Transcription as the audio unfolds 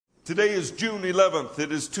Today is June 11th.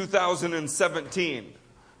 It is 2017.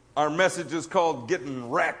 Our message is called Getting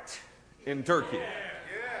Wrecked in Turkey.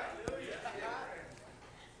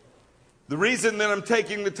 The reason that I'm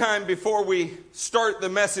taking the time before we start the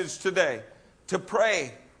message today to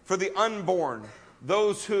pray for the unborn,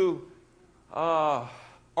 those who are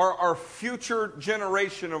our future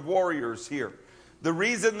generation of warriors here. The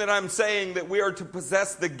reason that I'm saying that we are to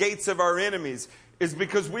possess the gates of our enemies is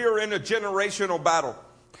because we are in a generational battle.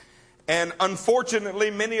 And unfortunately,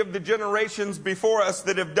 many of the generations before us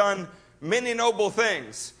that have done many noble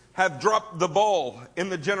things have dropped the ball in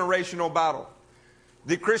the generational battle.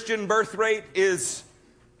 The Christian birth rate is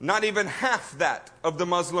not even half that of the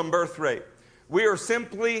Muslim birth rate. We are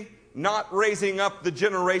simply not raising up the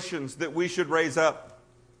generations that we should raise up.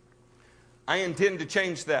 I intend to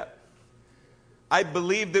change that. I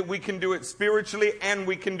believe that we can do it spiritually and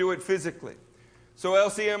we can do it physically. So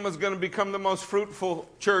LCM is going to become the most fruitful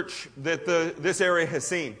church that this area has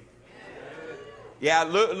seen. Yeah,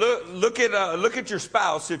 look at your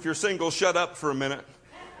spouse. If you're single, shut up for a minute.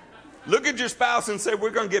 Look at your spouse and say,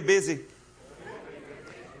 we're going to get busy.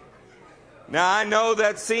 Now, I know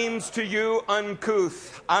that seems to you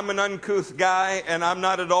uncouth. I'm an uncouth guy, and I'm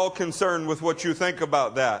not at all concerned with what you think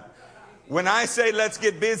about that. When I say let's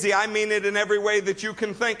get busy, I mean it in every way that you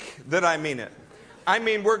can think that I mean it. I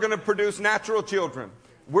mean, we're going to produce natural children.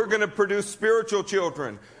 We're going to produce spiritual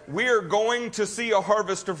children. We are going to see a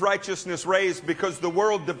harvest of righteousness raised because the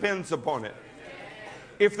world depends upon it.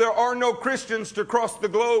 If there are no Christians to cross the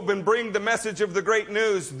globe and bring the message of the great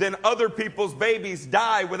news, then other people's babies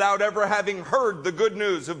die without ever having heard the good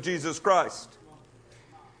news of Jesus Christ.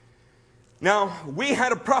 Now, we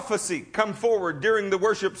had a prophecy come forward during the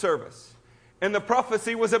worship service, and the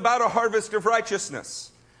prophecy was about a harvest of righteousness.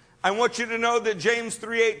 I want you to know that James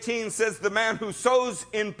 3:18 says the man who sows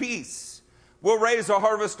in peace will raise a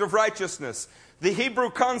harvest of righteousness. The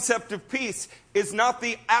Hebrew concept of peace is not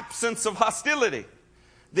the absence of hostility.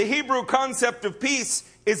 The Hebrew concept of peace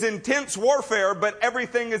is intense warfare, but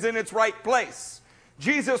everything is in its right place.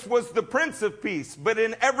 Jesus was the Prince of Peace, but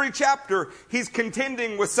in every chapter, he's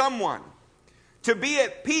contending with someone. To be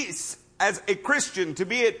at peace as a Christian, to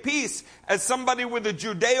be at peace as somebody with a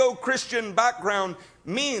Judeo-Christian background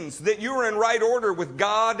means that you're in right order with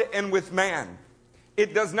God and with man.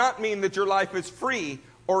 It does not mean that your life is free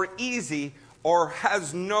or easy or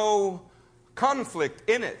has no conflict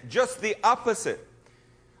in it. Just the opposite.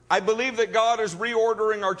 I believe that God is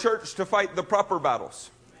reordering our church to fight the proper battles.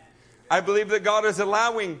 I believe that God is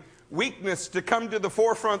allowing weakness to come to the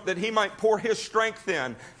forefront that he might pour his strength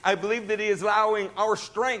in. I believe that he is allowing our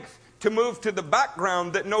strength to move to the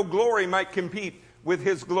background that no glory might compete with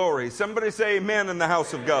his glory. Somebody say amen in the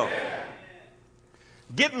house of God.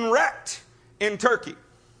 Getting wrecked in Turkey.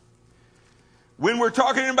 When we're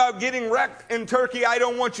talking about getting wrecked in Turkey, I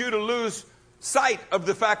don't want you to lose sight of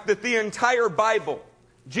the fact that the entire Bible,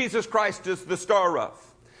 Jesus Christ is the star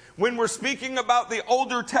of. When we're speaking about the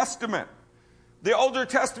Older Testament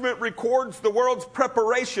records the world's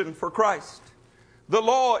preparation for Christ. The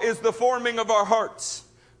law is the forming of our hearts.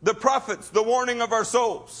 The prophets, the warning of our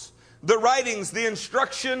souls. The writings, the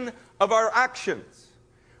instruction of our actions.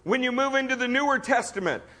 When you move into the Newer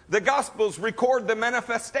Testament, the Gospels record the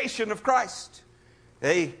manifestation of Christ.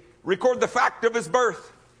 They record the fact of his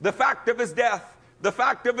birth, the fact of his death, the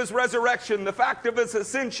fact of his resurrection, the fact of his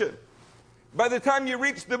ascension. By the time you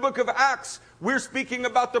reach the book of Acts, we're speaking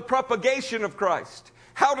about the propagation of Christ.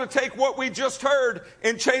 How to take what we just heard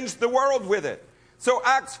and change the world with it. So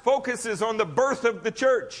Acts focuses on the birth of the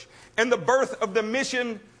church and the birth of the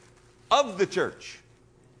mission of the church.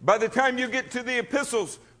 By the time you get to the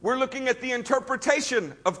epistles, we're looking at the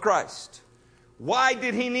interpretation of Christ. Why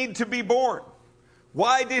did he need to be born?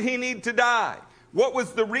 Why did he need to die? What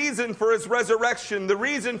was the reason for his resurrection? The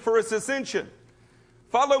reason for his ascension?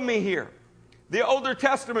 Follow me here. The Older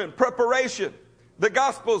Testament, preparation. The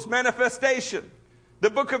Gospels, manifestation.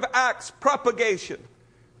 The book of Acts, propagation.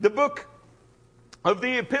 The book of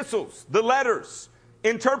the epistles, the letters,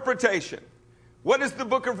 interpretation. What is the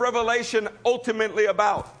book of Revelation ultimately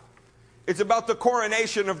about? It's about the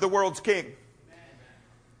coronation of the world's king.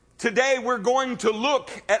 Today we're going to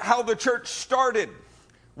look at how the church started.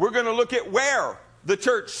 We're going to look at where the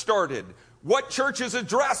church started. What church is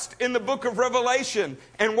addressed in the book of Revelation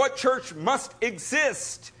and what church must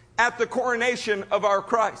exist at the coronation of our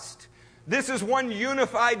Christ. This is one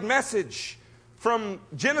unified message. From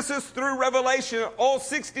Genesis through Revelation, all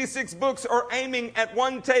 66 books are aiming at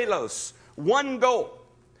one telos, one goal.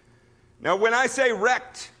 Now, when I say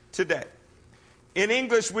wrecked today, in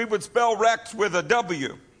English we would spell wrecked with a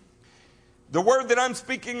W. The word that I'm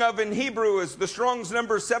speaking of in Hebrew is the Strong's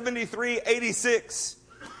number 7386.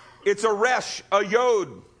 It's a resh, a yod,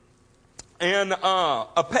 and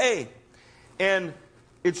a pei. And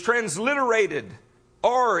it's transliterated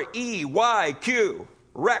R-E-Y-Q,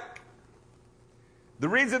 Reyq'd. The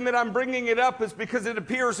reason that I'm bringing it up is because it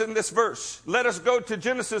appears in this verse. Let us go to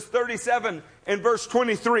Genesis 37 and verse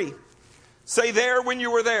 23. Say there when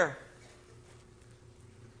you were there.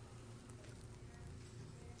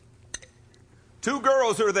 Two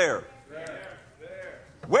girls are there.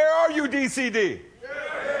 Where are you, DCD?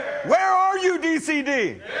 Where are you,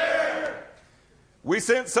 DCD? We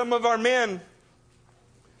sent some of our men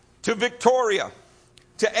to Victoria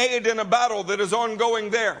to aid in a battle that is ongoing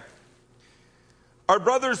there. Our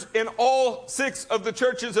brothers in all 6 of the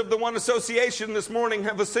churches of the One Association this morning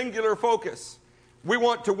have a singular focus. We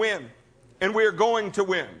want to win, and we are going to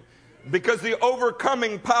win, because the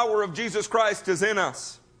overcoming power of Jesus Christ is in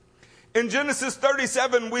us. In Genesis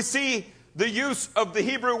 37, we see the use of the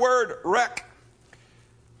Hebrew word Reyq'd.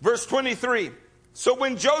 Verse 23, so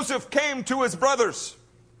when Joseph came to his brothers,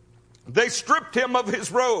 they stripped him of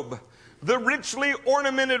his robe, the richly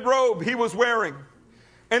ornamented robe he was wearing.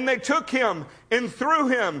 And they took him and threw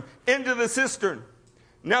him into the cistern.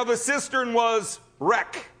 Now the cistern was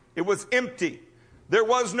Reyq'd. It was empty. There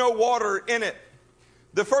was no water in it.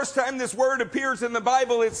 The first time this word appears in the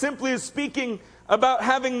Bible, it simply is speaking about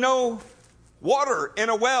having no water in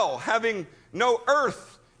a well, having no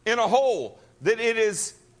earth in a hole, that it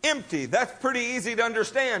is empty. That's pretty easy to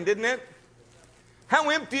understand, isn't it? How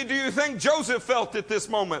empty do you think Joseph felt at this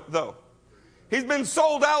moment, though? He's been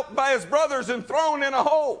sold out by his brothers and thrown in a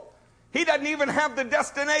hole. He doesn't even have the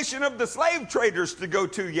destination of the slave traders to go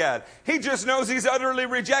to yet. He just knows he's utterly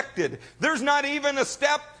rejected. There's not even a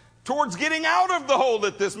step towards getting out of the hole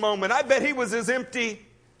at this moment. I bet he was as empty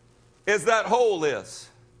as that hole is.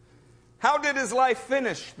 How did his life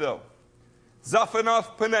finish, though?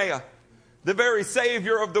 Zaphanath Paneah, the very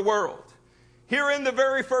Savior of the world. Here in the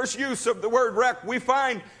very first use of the word Reyq'd, we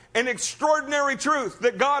find an extraordinary truth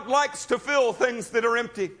that God likes to fill things that are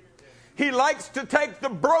empty. He likes to take the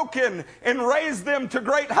broken and raise them to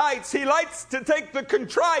great heights. He likes to take the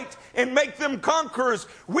contrite and make them conquerors.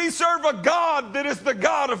 We serve a God that is the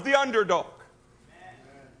God of the underdog.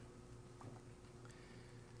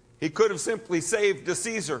 He could have simply saved a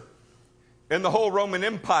Caesar, and the whole Roman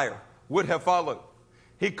Empire would have followed.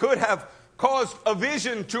 He could have caused a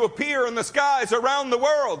vision to appear in the skies around the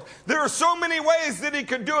world. There are so many ways that he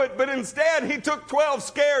could do it, but instead he took 12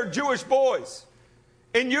 scared Jewish boys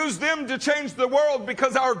and used them to change the world,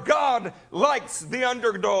 because our God likes the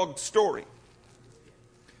underdog story.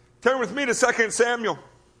 Turn with me to 2 Samuel.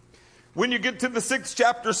 When you get to the 6th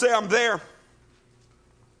chapter, say, I'm there.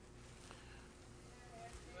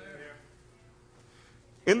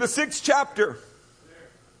 In the 6th chapter,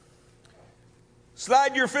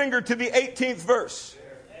 slide your finger to the 18th verse.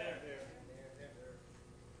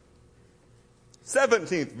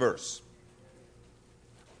 17th verse.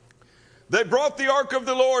 They brought the ark of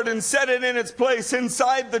the Lord and set it in its place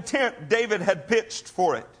inside the tent David had pitched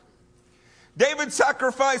for it. David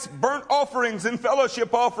sacrificed burnt offerings and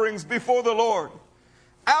fellowship offerings before the Lord.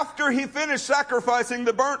 After he finished sacrificing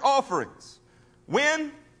the burnt offerings,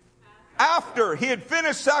 when? After he had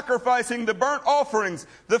finished sacrificing the burnt offerings,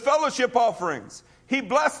 the fellowship offerings, he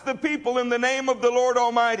blessed the people in the name of the Lord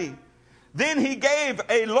Almighty. Then he gave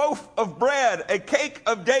a loaf of bread, a cake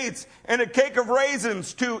of dates, and a cake of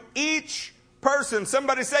raisins to each person.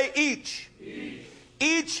 Somebody say each.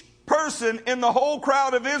 Each person in the whole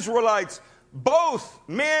crowd of Israelites, both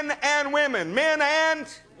men and women. Men and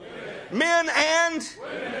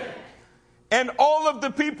women. And all of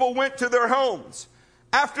the people went to their homes.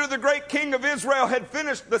 After the great king of Israel had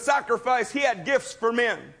finished the sacrifice, he had gifts for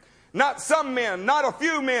men. Not some men, not a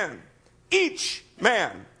few men. Each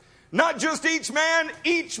man. Not just each man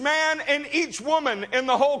and each woman in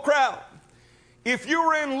the whole crowd. If you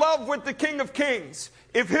are in love with the King of Kings,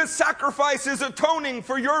 if his sacrifice is atoning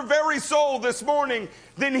for your very soul this morning,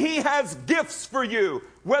 then he has gifts for you.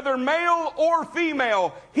 Whether male or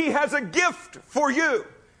female, he has a gift for you.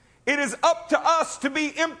 It is up to us to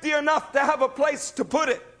be empty enough to have a place to put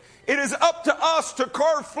it. It is up to us to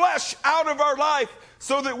carve flesh out of our life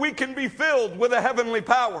so that we can be filled with a heavenly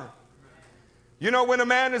power. You know, when a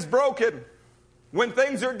man is broken, when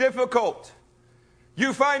things are difficult,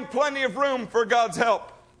 you find plenty of room for God's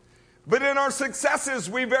help. But in our successes,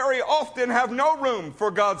 we very often have no room for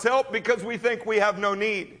God's help because we think we have no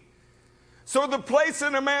need. So the place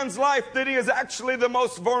in a man's life that he is actually the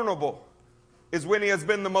most vulnerable is when he has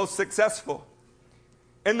been the most successful.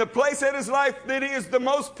 And the place in his life that he is the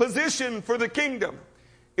most positioned for the kingdom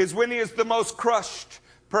is when he is the most crushed.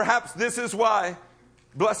 Perhaps this is why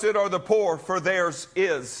blessed are the poor, for theirs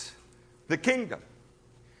is the kingdom.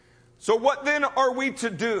 So what then are we to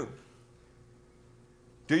do?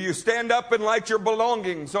 Do you stand up and light your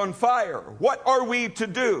belongings on fire? What are we to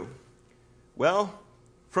do? Well,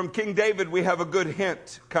 from King David we have a good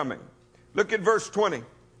hint coming. Look at verse 20.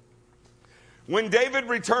 When David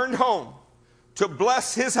returned home to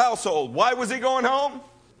bless his household. Why was he going home?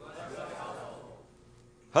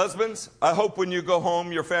 Husbands, I hope when you go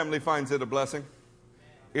home your family finds it a blessing.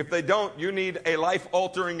 If they don't, you need a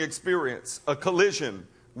life-altering experience, a collision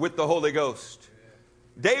with the Holy Ghost.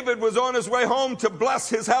 David was on his way home to bless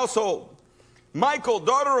his household. Michal,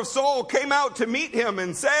 daughter of Saul, came out to meet him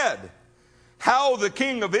and said, "How the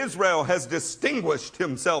king of Israel has distinguished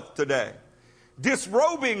himself today,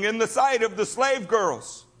 disrobing in the sight of the slave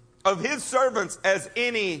girls of his servants as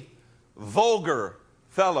any vulgar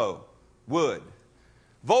fellow would."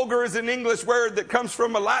 Vulgar is an English word that comes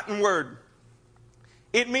from a Latin word.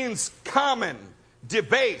 It means common,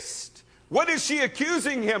 debased. What is she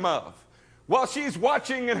accusing him of? While she's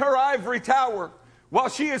watching in her ivory tower, while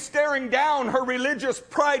she is staring down her religious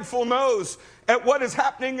prideful nose at what is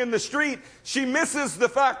happening in the street, she misses the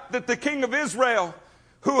fact that the king of Israel,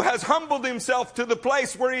 who has humbled himself to the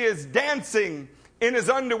place where he is dancing in his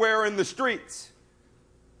underwear in the streets,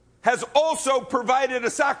 has also provided a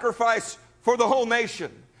sacrifice for the whole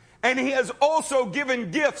nation. And he has also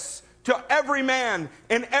given gifts to every man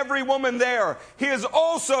and every woman there. He has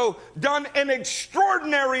also done an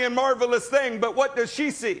extraordinary and marvelous thing. But what does she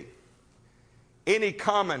see? Any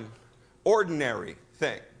common, ordinary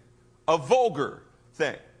thing. A vulgar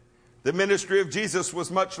thing. The ministry of Jesus was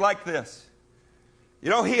much like this. You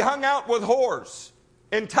know, he hung out with whores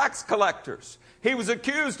and tax collectors. He was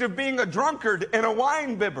accused of being a drunkard and a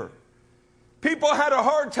wine bibber. People had a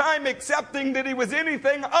hard time accepting that he was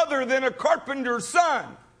anything other than a carpenter's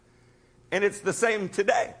son. And it's the same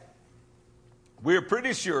today. We're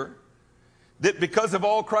pretty sure that because of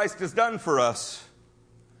all Christ has done for us,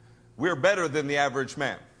 we're better than the average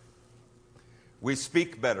man. We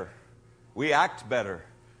speak better. We act better.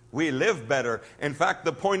 We live better. In fact,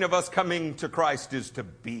 the point of us coming to Christ is to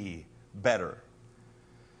be better.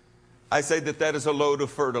 I say that is a load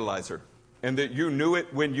of fertilizer. And that you knew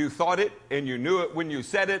it when you thought it, and you knew it when you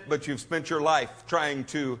said it, but you've spent your life trying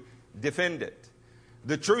to defend it.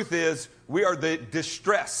 The truth is, we are the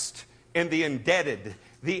distressed and the indebted,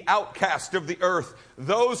 the outcast of the earth.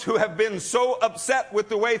 Those who have been so upset with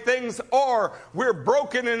the way things are, we're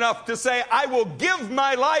broken enough to say, I will give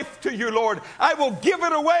my life to you, Lord. I will give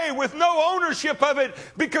it away with no ownership of it,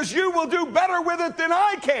 because you will do better with it than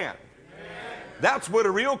I can. Amen. That's what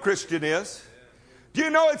a real Christian is. Do you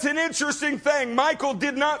know, it's an interesting thing. Michal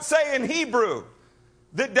did not say in Hebrew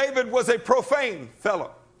that David was a profane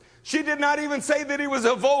fellow. She did not even say that he was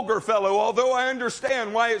a vulgar fellow, although I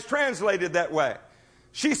understand why it's translated that way.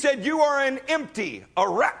 She said, you are an empty, a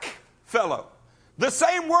wreck fellow. The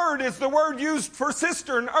same word is the word used for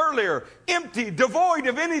cistern earlier. Empty, devoid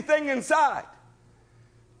of anything inside.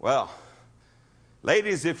 Well,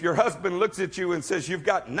 ladies, if your husband looks at you and says you've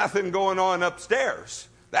got nothing going on upstairs,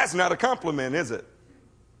 that's not a compliment, is it?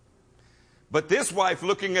 But this wife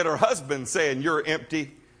looking at her husband saying, you're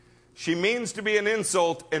empty, she means to be an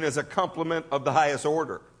insult and is a compliment of the highest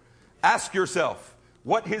order. Ask yourself,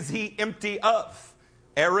 what is he empty of?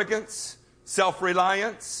 Arrogance,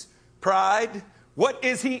 self-reliance, pride? What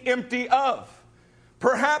is he empty of?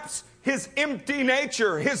 Perhaps his empty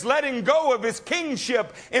nature, his letting go of his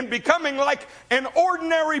kingship and becoming like an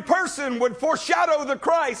ordinary person would foreshadow the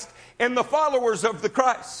Christ and the followers of the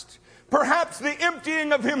Christ. Perhaps the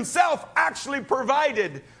emptying of himself actually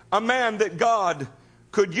provided a man that God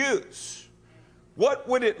could use. What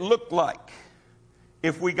would it look like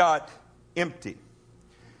if we got empty?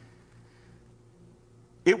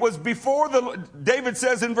 It was before David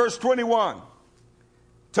says in verse 21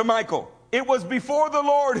 to Michal, it was before the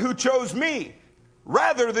Lord who chose me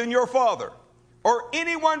rather than your father or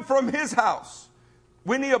anyone from his house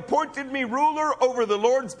when he appointed me ruler over the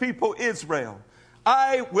Lord's people Israel.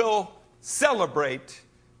 I will celebrate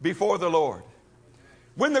before the Lord.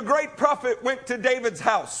 When the great prophet went to David's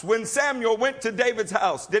house, when Samuel went to David's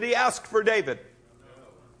house, did he ask for David?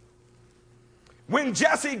 When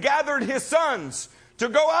Jesse gathered his sons to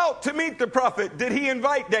go out to meet the prophet, did he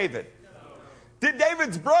invite David? Did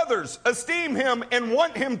David's brothers esteem him and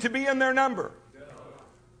want him to be in their number?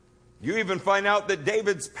 You even find out that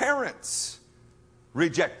David's parents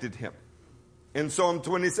rejected him in Psalm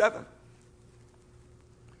 27.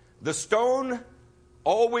 The stone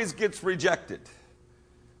always gets rejected,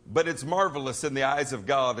 but it's marvelous in the eyes of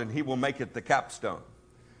God, and he will make it the capstone.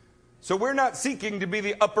 So we're not seeking to be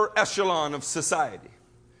the upper echelon of society.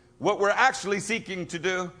 What we're actually seeking to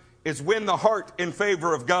do is win the heart in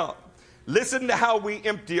favor of God. Listen to how we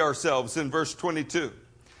empty ourselves in verse 22.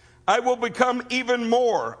 I will become even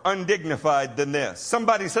more undignified than this.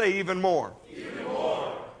 Somebody say even more. Even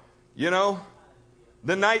more. You know,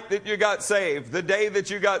 the night that you got saved, the day that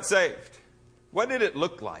you got saved, what did it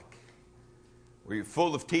look like? Were you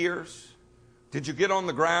full of tears? Did you get on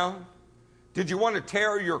the ground? Did you want to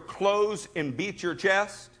tear your clothes and beat your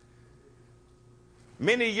chest?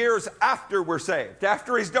 Many years after we're saved,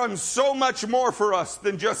 after He's done so much more for us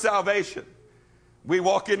than just salvation, we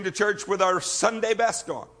walk into church with our Sunday best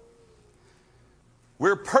on.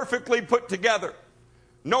 We're perfectly put together.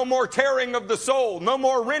 No more tearing of the soul. No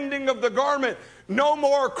more rending of the garment. No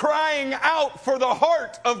more crying out for the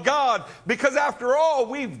heart of God. Because after all,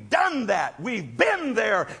 we've done that. We've been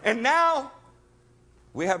there. And now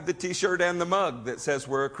we have the t-shirt and the mug that says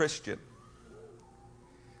we're a Christian.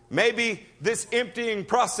 Maybe this emptying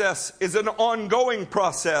process is an ongoing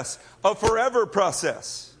process, a forever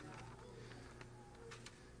process.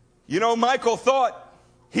 You know, Michael thought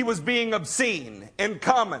he was being obscene and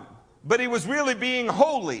common, but he was really being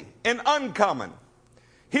holy and uncommon.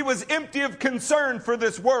 He was empty of concern for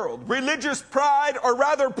this world, religious pride, or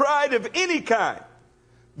rather pride of any kind,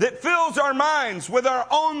 that fills our minds with our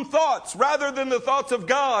own thoughts rather than the thoughts of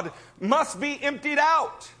God, must be emptied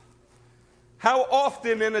out. How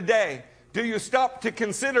often in a day do you stop to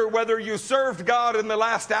consider whether you served God in the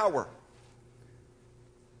last hour?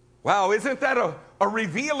 Wow, isn't that a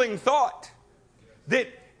revealing thought? That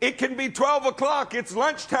it can be 12 o'clock, it's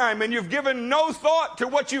lunchtime, and you've given no thought to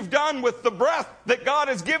what you've done with the breath that God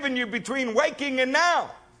has given you between waking and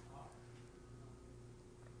now.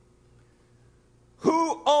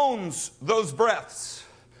 Who owns those breaths?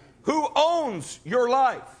 Who owns your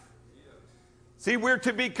life? See, we're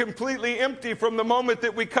to be completely empty from the moment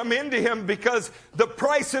that we come into Him, because the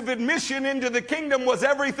price of admission into the kingdom was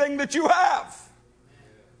everything that you have.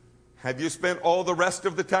 Have you spent all the rest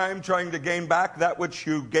of the time trying to gain back that which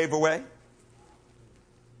you gave away?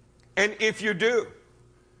 And if you do,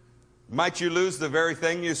 might you lose the very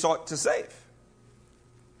thing you sought to save?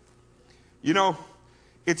 You know,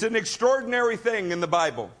 it's an extraordinary thing in the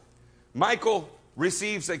Bible. Michael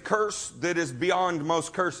receives a curse that is beyond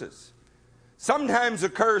most curses. Sometimes a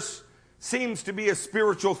curse seems to be a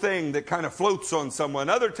spiritual thing that kind of floats on someone.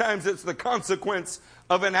 Other times it's the consequence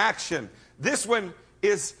of an action. This one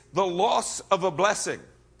is the loss of a blessing.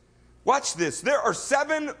 Watch this. There are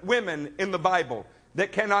 7 women in the Bible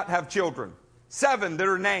that cannot have children. 7 that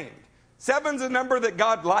are named. 7's a number that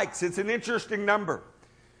God likes. It's an interesting number.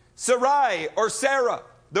 Sarai, or Sarah,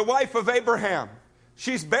 the wife of Abraham,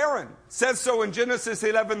 she's barren. Says so in Genesis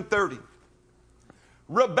 11:30.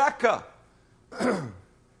 Rebekah,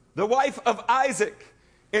 the wife of Isaac,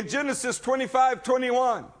 in Genesis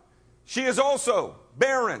 25:21, she is also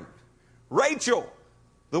barren. Rachel,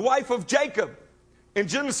 the wife of Jacob, in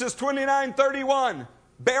Genesis 29:31,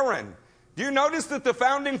 barren. Do you notice that the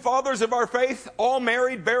founding fathers of our faith all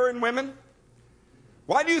married barren women?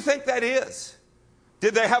 Why do you think that is?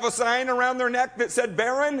 Did they have a sign around their neck that said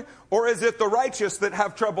barren? Or is it the righteous that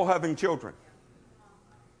have trouble having children?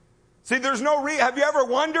 See, there's no have you ever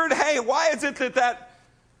wondered, hey, why is it that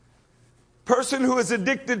person who is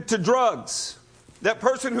addicted to drugs, that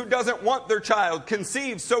person who doesn't want their child,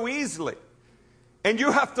 conceives so easily? And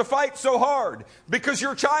you have to fight so hard because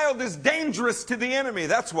your child is dangerous to the enemy.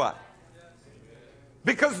 That's why.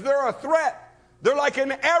 Because they're a threat. They're like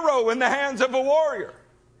an arrow in the hands of a warrior.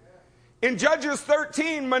 In Judges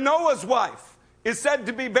 13, Manoah's wife is said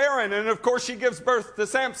to be barren, and of course she gives birth to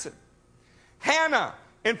Samson. Hannah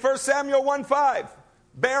in 1 Samuel 1:5,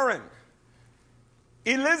 barren.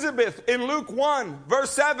 Elizabeth in Luke 1,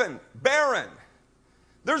 verse 7, barren.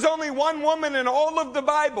 There's only one woman in all of the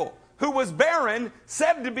Bible who was barren,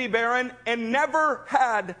 said to be barren, and never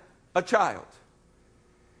had a child.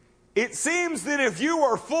 It seems that if you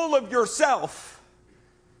are full of yourself,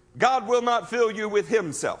 God will not fill you with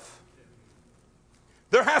Himself.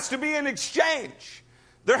 There has to be an exchange.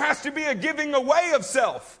 There has to be a giving away of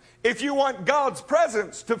self if you want God's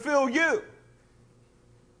presence to fill you.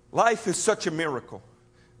 Life is such a miracle.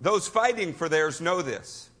 Those fighting for theirs know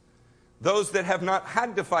this. Those that have not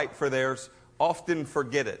had to fight for theirs often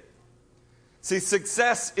forget it. See,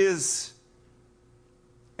 success is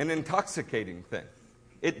an intoxicating thing.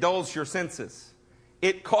 It dulls your senses.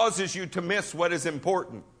 It causes you to miss what is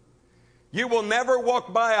important. You will never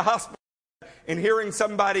walk by a hospital and hearing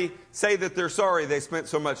somebody say that they're sorry they spent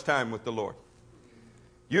so much time with the Lord.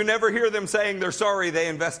 You never hear them saying they're sorry they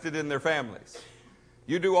invested in their families.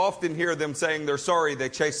 You do often hear them saying they're sorry they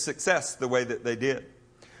chased success the way that they did.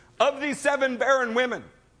 Of these 7 barren women,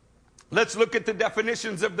 let's look at the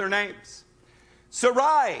definitions of their names.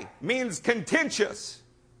 Sarai means contentious.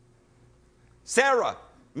 Sarah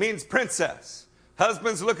means princess.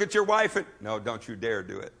 Husbands, look at your wife and... No, don't you dare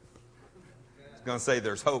do it. I was going to say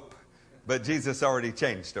there's hope. But Jesus already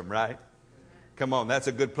changed them, right? Come on, that's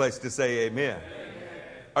a good place to say amen.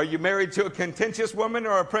 Are you married to a contentious woman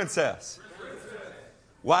or a princess?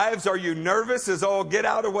 Wives, are you nervous as all get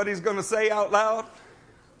out of what he's going to say out loud?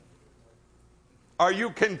 Are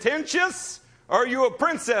you contentious or are you a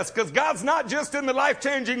princess? Because God's not just in the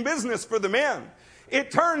life-changing business for the men.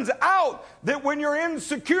 It turns out that when you're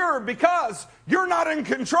insecure because you're not in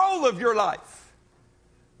control of your life,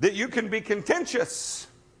 that you can be contentious.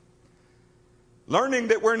 Learning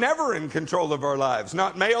that we're never in control of our lives,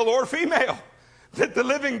 not male or female. That the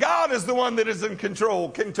living God is the one that is in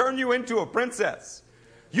control can turn you into a princess.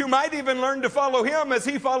 You might even learn to follow him as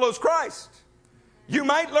he follows Christ. You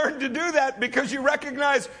might learn to do that because you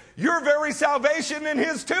recognize your very salvation and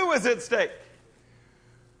his too is at stake.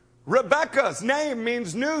 Rebecca's name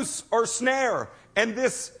means noose or snare. And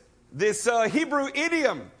this Hebrew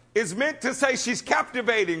idiom is meant to say she's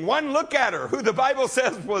captivating. One look at her, who the Bible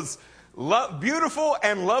says was beautiful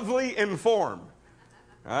and lovely in form.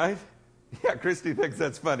 Right? Yeah, Christy thinks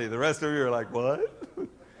that's funny. The rest of you are like, what?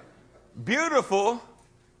 Beautiful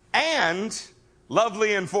and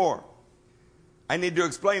lovely in form. I need to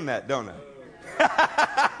explain that, don't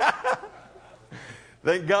I?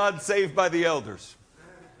 Thank God, saved by the elders.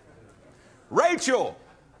 Rachel,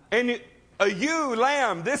 and a ewe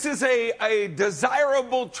lamb. This is a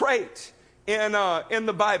desirable trait in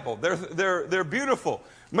the Bible. They're beautiful.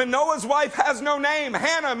 Manoah's wife has no name.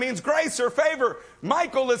 Hannah means grace or favor.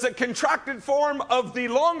 Michael is a contracted form of the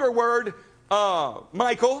longer word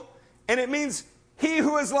Michael, and it means he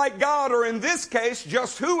who is like God, or in this case,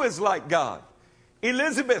 just who is like God.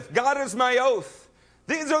 Elizabeth, God is my oath.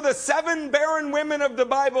 These are the 7 barren women of the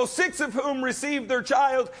Bible, 6 of whom received their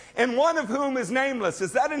child, and 1 of whom is nameless.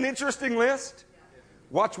 Is that an interesting list?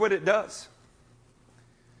 Watch what it does.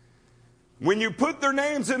 When you put their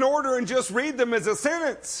names in order and just read them as a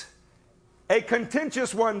sentence, a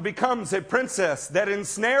contentious one becomes a princess that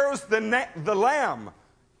ensnares the lamb.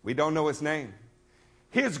 We don't know his name.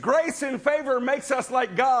 His grace and favor makes us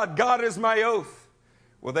like God. God is my oath.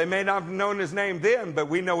 Well, they may not have known his name then, but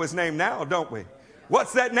we know his name now, don't we?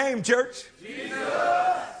 What's that name, church? Jesus.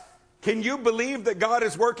 Can you believe that God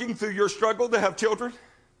is working through your struggle to have children?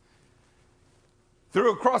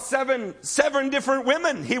 Across seven different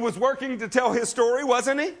women, he was working to tell his story,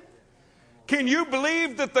 wasn't he? Can you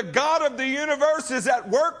believe that the God of the universe is at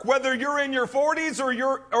work, whether you're in your 40s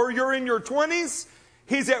or you're in your 20s?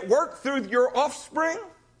 He's at work through your offspring?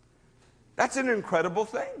 That's an incredible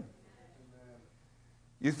thing.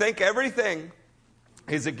 You think everything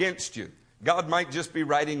is against you. God might just be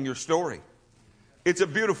writing your story. It's a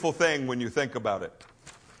beautiful thing when you think about it.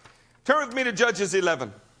 Turn with me to Judges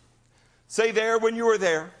 11. Say there when you were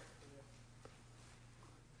there.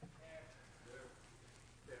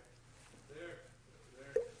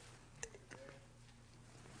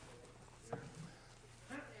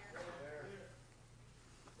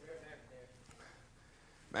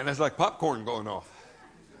 Man, that's like popcorn going off.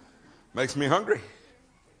 Makes me hungry.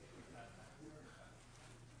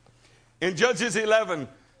 In Judges 11,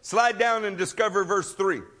 slide down and discover verse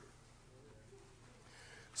 3.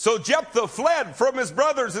 So Jephthah fled from his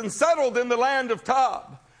brothers and settled in the land of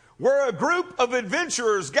Tob, where a group of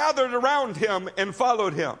adventurers gathered around him and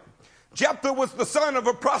followed him. Jephthah was the son of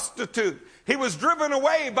a prostitute. He was driven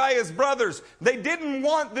away by his brothers. They didn't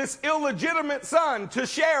want this illegitimate son to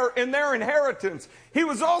share in their inheritance. He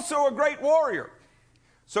was also a great warrior.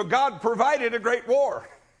 So God provided a great war.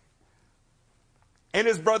 And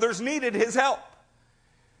his brothers needed his help.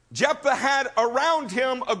 Jephthah had around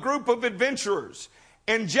him a group of adventurers.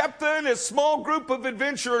 And Jephthah and his small group of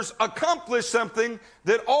adventurers accomplished something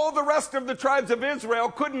that all the rest of the tribes of Israel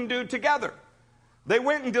couldn't do together. They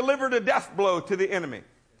went and delivered a death blow to the enemy.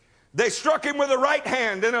 They struck him with a right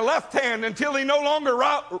hand and a left hand until he no longer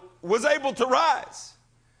was able to rise.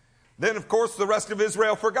 Then, of course, the rest of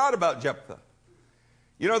Israel forgot about Jephthah.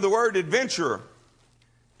 You know, the word adventurer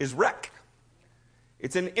is Reyq'd.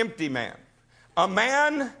 It's an empty man. A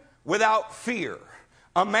man without fear.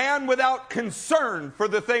 A man without concern for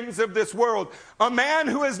the things of this world. A man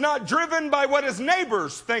who is not driven by what his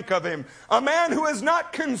neighbors think of him. A man who is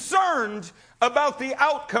not concerned about the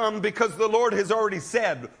outcome because the Lord has already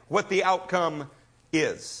said what the outcome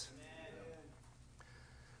is.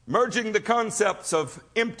 Merging the concepts of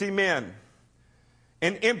empty men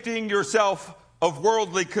and emptying yourself of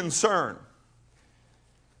worldly concern.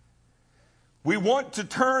 We want to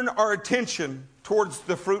turn our attention towards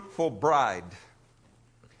the fruitful bride.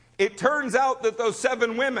 It turns out that those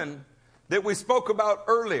 7 women that we spoke about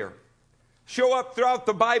earlier show up throughout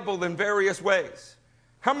the Bible in various ways.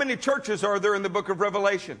 How many churches are there in the book of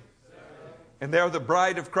Revelation? 7. And they're the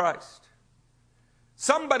bride of Christ.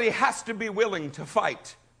 Somebody has to be willing to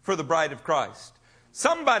fight for the bride of Christ.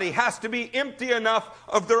 Somebody has to be empty enough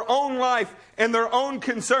of their own life and their own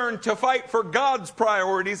concern to fight for God's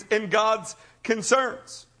priorities and God's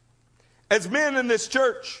concerns. As men in this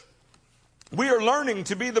church, we are learning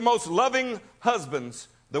to be the most loving husbands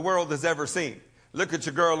the world has ever seen. Look at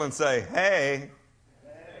your girl and say, hey.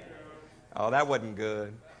 Oh, that wasn't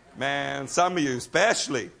good. Man, some of you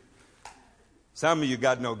especially, some of you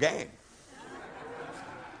got no game.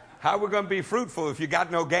 How are we going to be fruitful if you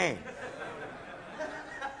got no game?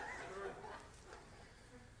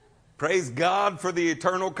 Praise God for the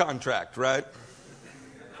eternal contract, right?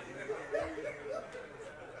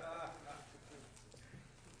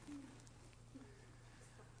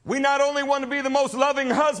 We not only want to be the most loving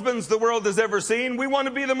husbands the world has ever seen, we want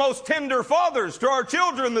to be the most tender fathers to our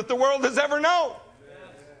children that the world has ever known.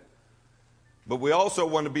 But we also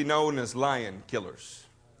want to be known as lion killers.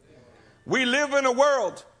 We live in a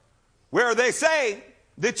world where they say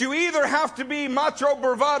that you either have to be macho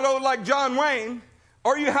bravado like John Wayne,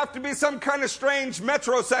 or you have to be some kind of strange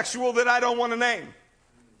metrosexual that I don't want to name.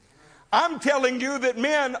 I'm telling you that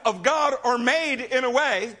men of God are made in a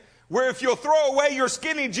way where if you'll throw away your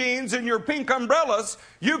skinny jeans and your pink umbrellas,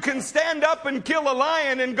 you can stand up and kill a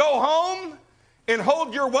lion and go home and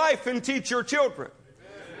hold your wife and teach your children.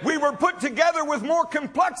 We were put together with more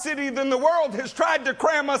complexity than the world has tried to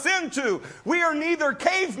cram us into. We are neither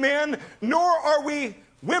cavemen nor are we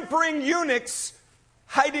whimpering eunuchs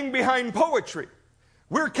hiding behind poetry.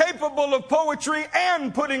 We're capable of poetry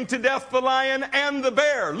and putting to death the lion and the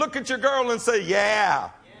bear. Look at your girl and say,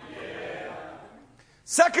 yeah.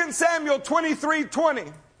 2 Samuel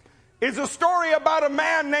 23:20 is a story about a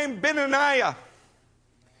man named Benaniah.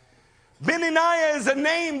 Benaniah is a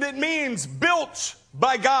name that means built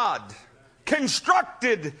by God,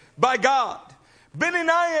 constructed by God.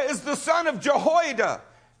 Benaniah is the son of Jehoiada.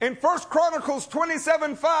 In 1 Chronicles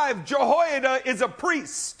 27:5, Jehoiada is a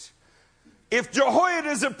priest. If Jehoiada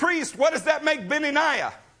is a priest, what does that make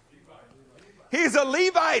Benaniah? He's a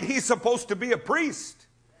Levite. He's supposed to be a priest.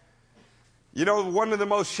 You know, one of the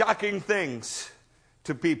most shocking things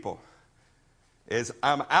to people is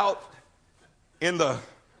I'm out in the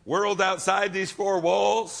world outside these 4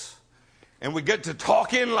 walls, and we get to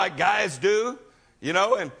talking like guys do, you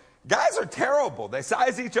know, and guys are terrible. They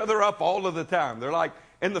size each other up all of the time. They're like,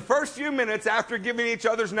 in the first few minutes after giving each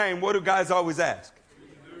other's name, what do guys always ask?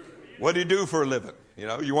 What do you do for a living? You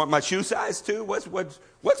know, you want my shoe size too?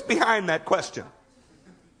 What's behind that question?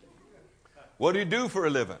 What do you do for a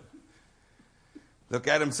living? Look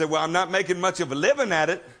at him and say, well, I'm not making much of a living at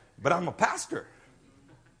it, but I'm a pastor.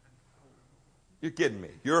 You're kidding me.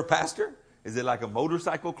 You're a pastor? Is it like a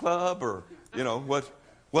motorcycle club or, you know,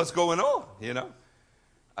 what's going on, you know?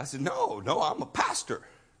 I said, no, I'm a pastor.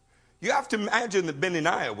 You have to imagine that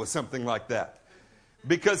Benaniah was something like that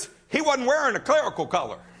because he wasn't wearing a clerical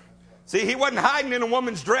collar. See, he wasn't hiding in a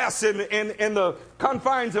woman's dress in the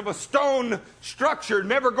confines of a stone structure,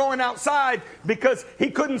 never going outside because he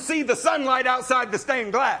couldn't see the sunlight outside the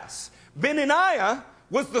stained glass. Benaniah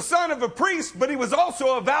was the son of a priest, but he was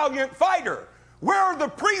also a valiant fighter. Where are the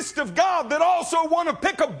priests of God that also want to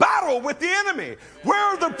pick a battle with the enemy? Where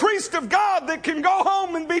are the priests of God that can go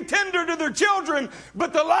home and be tender to their children,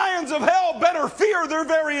 but the lions of hell better fear their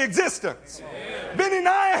very existence?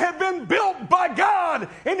 Benaniah had been built by God,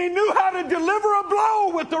 and he knew how to deliver a blow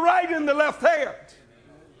with the right and the left hand.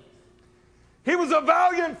 He was a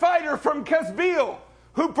valiant fighter from Kesbiel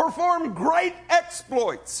who performed great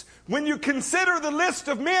exploits. When you consider the list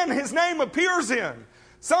of men his name appears in,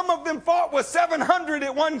 some of them fought with 700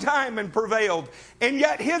 at one time and prevailed. And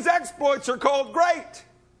yet his exploits are called great.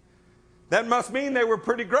 That must mean they were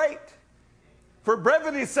pretty great. For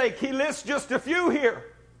brevity's sake, he lists just a few here.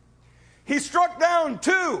 He struck down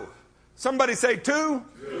 2. Somebody say 2.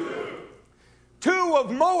 2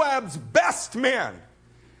 of Moab's best men.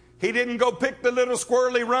 He didn't go pick the little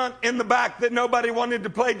squirrely runt in the back that nobody wanted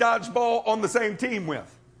to play dodgeball on the same team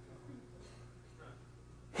with.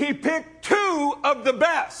 He picked 2 of the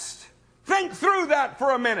best. Think through that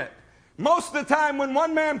for a minute. Most of the time when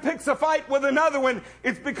one man picks a fight with another one,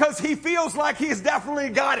 it's because he feels like he's definitely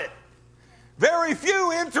got it. Very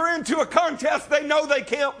few enter into a contest they know they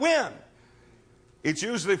can't win. It's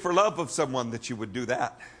usually for love of someone that you would do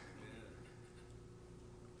that.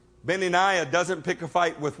 Benaiah doesn't pick a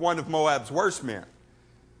fight with one of Moab's worst men.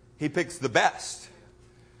 He picks the best.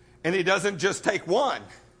 And he doesn't just take one.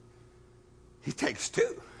 He takes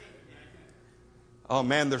two. Oh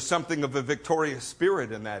man, there's something of a victorious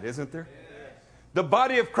spirit in that, isn't there? The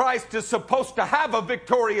body of Christ is supposed to have a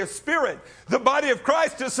victorious spirit. The body of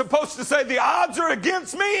Christ is supposed to say, the odds are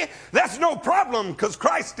against me. That's no problem because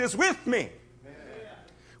Christ is with me.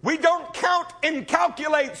 We don't count and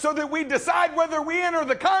calculate so that we decide whether we enter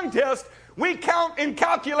the contest. We count and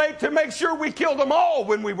calculate to make sure we killed them all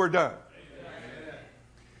when we were done.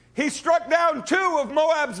 He struck down 2 of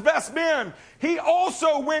Moab's best men. He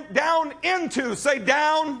also went down into, say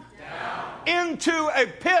down, into a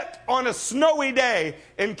pit on a snowy day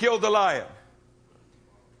and killed a lion.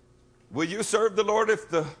 Will you serve the Lord if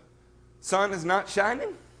the sun is not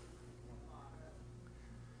shining?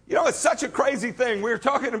 You know, it's such a crazy thing. We were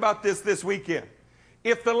talking about this weekend.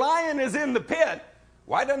 If the lion is in the pit,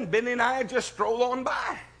 why doesn't Benaiah just stroll on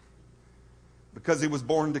by? Because he was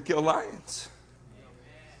born to kill lions.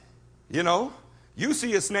 You know, you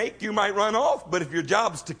see a snake, you might run off, but if your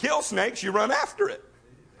job's to kill snakes, you run after it.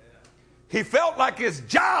 He felt like his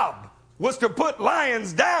job was to put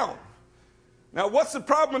lions down. Now, what's the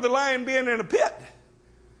problem with the lion being in a pit?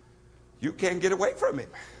 You can't get away from him.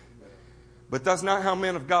 But that's not how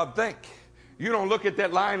men of God think. You don't look at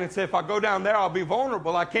that lion and say, if I go down there, I'll be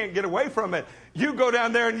vulnerable. I can't get away from it. You go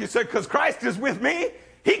down there and you say, because Christ is with me,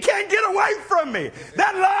 he can't get away from me.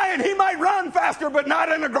 That lion, he might run faster, but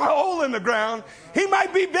not in a hole in the ground. He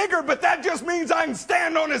might be bigger, but that just means I can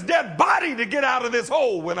stand on his dead body to get out of this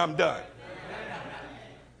hole when I'm done.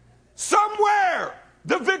 Somewhere,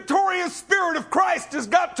 the victorious spirit of Christ has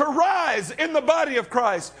got to rise in the body of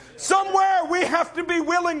Christ. Somewhere, we have to be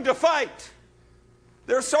willing to fight.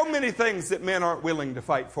 There are so many things that men aren't willing to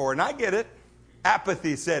fight for, and I get it.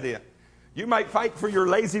 Apathy set in. You might fight for your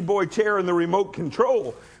lazy boy chair and the remote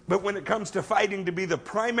control, but when it comes to fighting to be the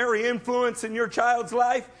primary influence in your child's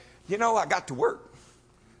life, you know, I got to work.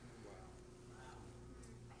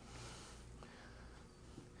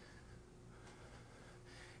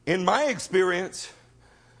 In my experience,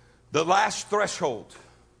 the last threshold,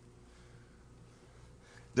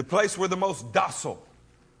 the place where the most docile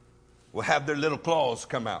will have their little claws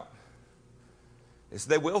come out, is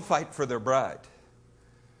they will fight for their bride.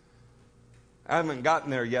 I haven't gotten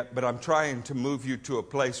there yet, but I'm trying to move you to a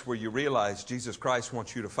place where you realize Jesus Christ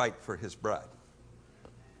wants you to fight for his bride.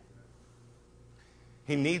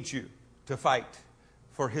 He needs you to fight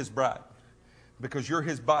for his bride because you're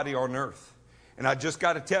his body on earth. And I just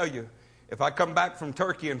got to tell you, if I come back from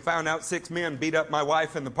Turkey and found out 6 men beat up my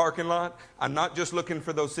wife in the parking lot, I'm not just looking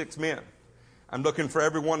for those 6 men. I'm looking for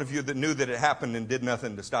every one of you that knew that it happened and did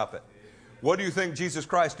nothing to stop it. What do you think Jesus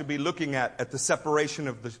Christ will be looking at the separation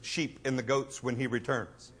of the sheep and the goats when he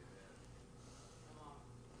returns?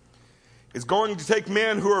 It's going to take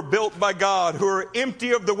men who are built by God, who are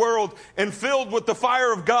empty of the world and filled with the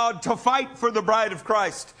fire of God to fight for the bride of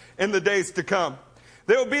Christ in the days to come.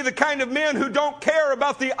 They will be the kind of men who don't care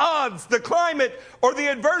about the odds, the climate, or the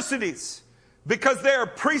adversities because they are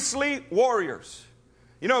priestly warriors.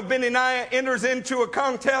 You know, Benaiah enters into a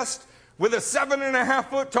contest with a 7.5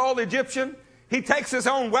 foot tall Egyptian. He takes his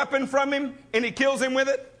own weapon from him and he kills him with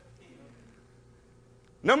it.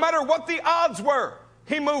 No matter what the odds were,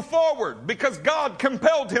 he moved forward because God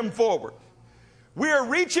compelled him forward. We are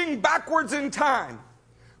reaching backwards in time.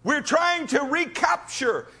 We're trying to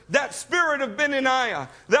recapture that spirit of Benaiah,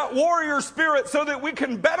 that warrior spirit, so that we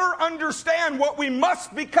can better understand what we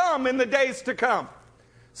must become in the days to come.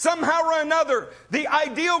 Somehow or another, the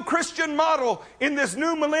ideal Christian model in this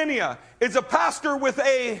new millennia is a pastor with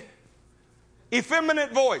a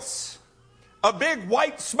effeminate voice, a big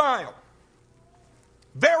white smile,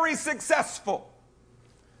 very successful,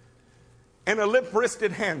 and a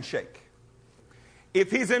lip-wristed handshake. If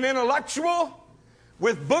he's an intellectual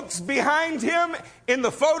with books behind him in the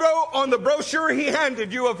photo on the brochure he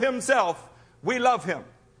handed you of himself, we love him.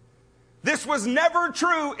 This was never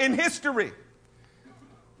true in history.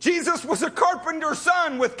 Jesus was a carpenter's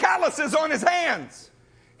son with calluses on his hands.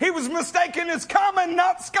 He was mistaken as common,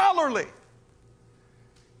 not scholarly.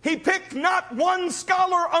 He picked not one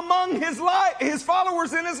scholar among his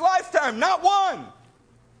followers in his lifetime, not one.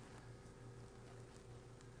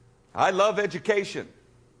 I love education.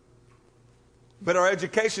 But our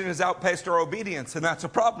education has outpaced our obedience, and that's a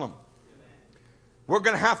problem. We're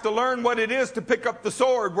going to have to learn what it is to pick up the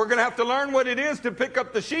sword. We're going to have to learn what it is to pick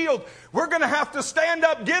up the shield. We're going to have to stand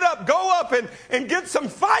up, get up, go up, and get some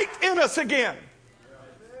fight in us again.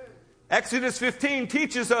 Exodus 15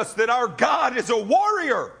 teaches us that our God is a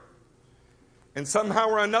warrior. And somehow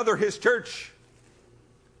or another, his church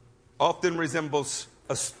often resembles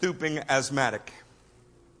a stooping asthmatic.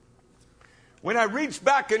 When I reach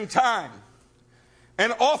back in time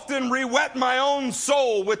and often re-wet my own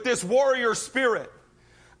soul with this warrior spirit,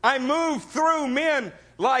 I move through men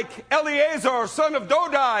like Eleazar, son of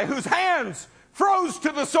Dodai, whose hands froze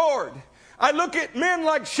to the sword. I look at men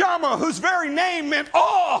like Shammah, whose very name meant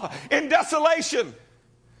awe in desolation.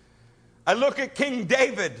 I look at King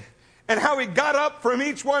David and how he got up from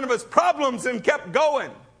each one of his problems and kept going.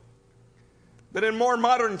 But in more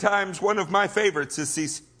modern times, one of my favorites is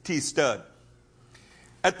C.T. Studd.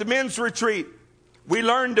 At the men's retreat, we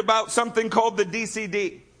learned about something called the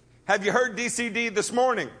DCD. Have you heard DCD this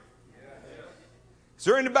morning? Yes. Is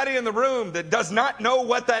there anybody in the room that does not know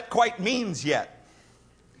what that quite means yet?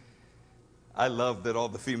 I love that all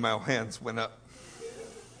the female hands went up.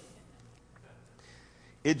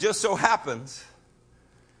 It just so happens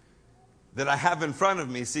that I have in front of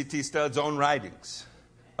me C.T. Studd's own writings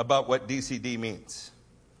about what DCD means.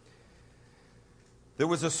 There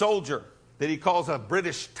was a soldier that he calls a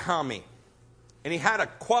British Tommy, and he had a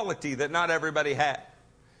quality that not everybody had.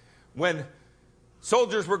 When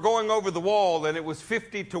soldiers were going over the wall and it was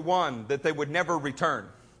 50-1 that they would never return,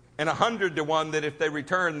 and 100-1 that if they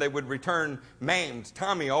returned, they would return maimed,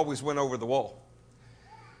 Tommy always went over the wall.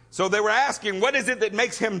 So they were asking, what is it that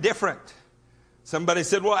makes him different? Somebody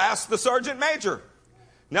said, well, ask the sergeant major.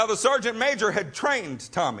 Now the sergeant major had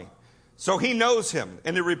trained Tommy, so he knows him.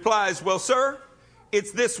 And he replies, well, sir,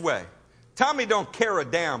 it's this way. Tommy don't care a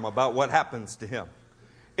damn about what happens to him.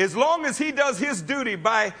 As long as he does his duty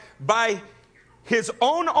by his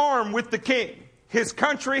own arm with the king, his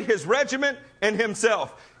country, his regiment, and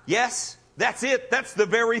himself. Yes, that's it. That's the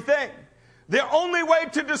very thing. The only way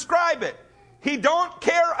to describe it. He don't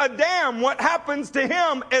care a damn what happens to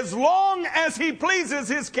him as long as he pleases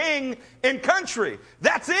his king and country.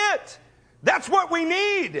 That's it. That's what we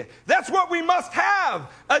need. That's what we must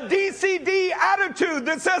have. A DCD attitude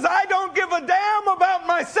that says, I don't give a damn about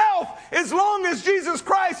myself as long as Jesus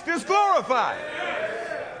Christ is glorified.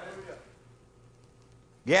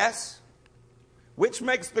 Yes? Which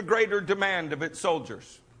makes the greater demand of its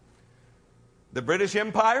soldiers? The British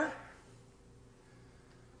Empire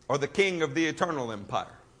or the king of the eternal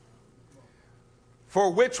empire?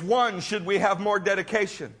 For which one should we have more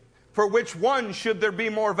dedication? For which one should there be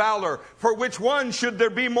more valor? For which one should there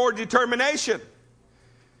be more determination?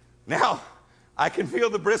 Now, I can feel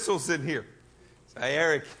the bristles in here. Say,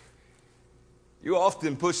 Eric, you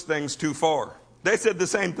often push things too far. They said the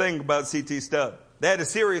same thing about C.T. Studd. They had a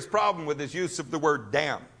serious problem with his use of the word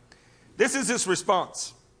damn. This is his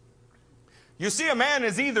response. You see, a man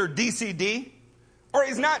is either DCD or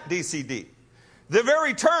he's not DCD. The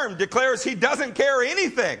very term declares he doesn't care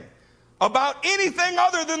anything about anything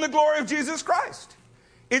other than the glory of Jesus Christ.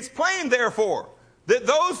 It's plain, therefore, that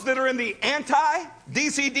those that are in the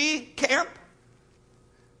anti-DCD camp,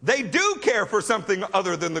 they do care for something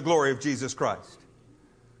other than the glory of Jesus Christ.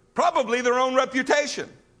 Probably their own reputation.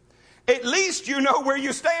 At least you know where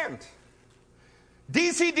you stand.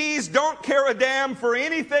 DCDs don't care a damn for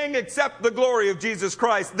anything except the glory of Jesus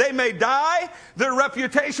Christ. They may die, their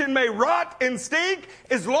reputation may rot and stink,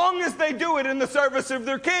 as long as they do it in the service of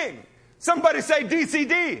their king. Somebody say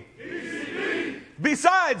DCD. DCD.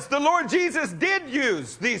 Besides, the Lord Jesus did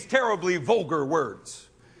use these terribly vulgar words.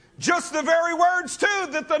 Just the very words, too,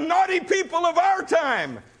 that the naughty people of our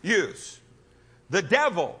time use. The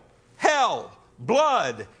devil, hell,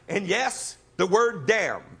 blood, and yes, the word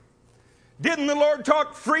damn. Didn't the Lord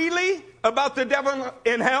talk freely about the devil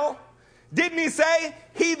in hell? Didn't he say,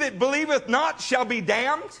 he that believeth not shall be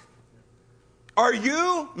damned? Are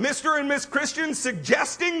you, Mr. and Miss Christian,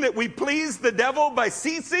 suggesting that we please the devil by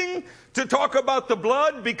ceasing to talk about the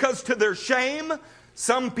blood because to their shame,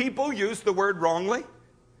 some people use the word wrongly?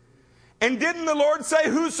 And didn't the Lord say,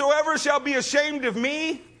 whosoever shall be ashamed of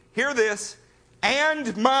me, hear this,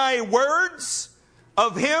 and my words,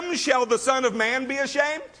 of him shall the Son of Man be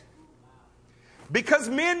ashamed? Because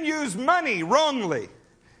men use money wrongly.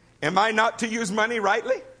 Am I not to use money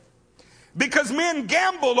rightly? Because men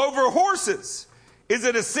gamble over horses. Is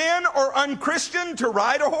it a sin or unchristian to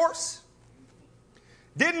ride a horse?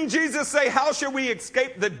 Didn't Jesus say, how shall we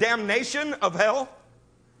escape the damnation of hell?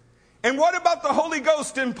 And what about the Holy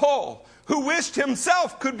Ghost in Paul, who wished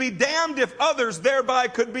himself could be damned if others thereby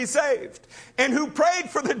could be saved, and who prayed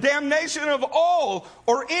for the damnation of all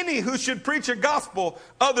or any who should preach a gospel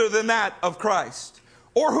other than that of Christ,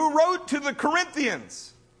 or who wrote to the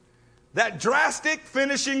Corinthians that drastic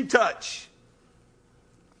finishing touch?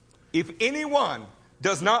 If anyone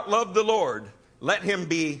does not love the Lord, let him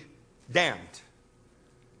be damned.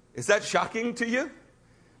 Is that shocking to you?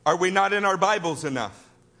 Are we not in our Bibles enough?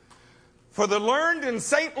 For the learned and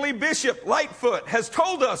saintly Bishop Lightfoot has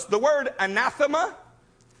told us the word anathema,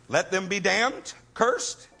 let them be damned,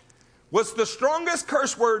 cursed, was the strongest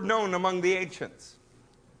curse word known among the ancients,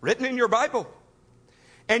 written in your Bible.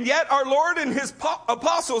 And yet our Lord and his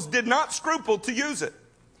apostles did not scruple to use it.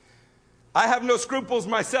 I have no scruples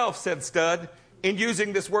myself, said Studd, in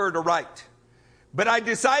using this word aright. But I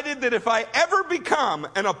decided that if I ever become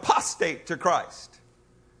an apostate to Christ,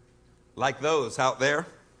 like those out there,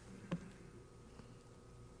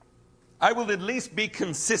 I will at least be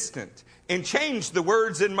consistent and change the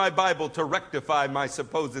words in my Bible to rectify my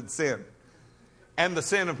supposed sin and the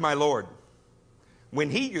sin of my Lord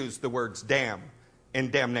when he used the words damn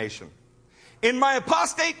and damnation. In my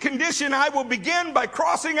apostate condition, I will begin by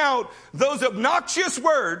crossing out those obnoxious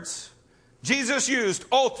words Jesus used,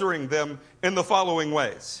 altering them in the following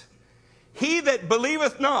ways. He that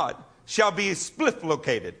believeth not shall be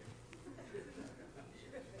spliff-located.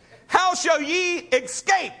 How shall ye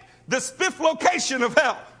escape the spiff-location of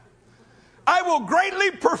hell? I will greatly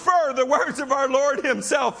prefer the words of our Lord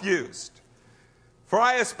himself used. For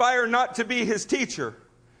I aspire not to be his teacher,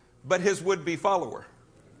 but his would-be follower.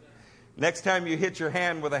 Next time you hit your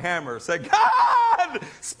hand with a hammer, say, God,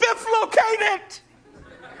 spiff-locate it!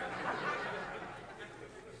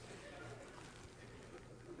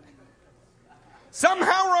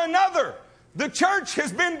 Somehow or another, the church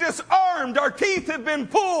has been disarmed, our teeth have been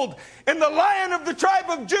pulled, and the Lion of the tribe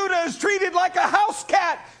of Judah is treated like a house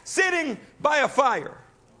cat sitting by a fire.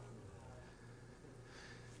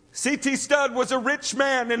 C.T. Studd was a rich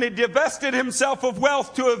man, and he divested himself of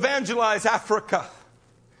wealth to evangelize Africa.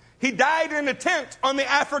 He died in a tent on the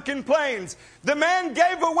African plains. The man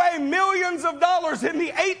gave away millions of dollars in the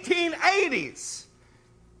 1880s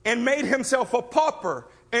and made himself a pauper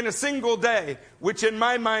in a single day, which in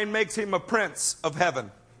my mind makes him a prince of heaven.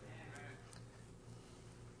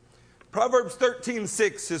 Proverbs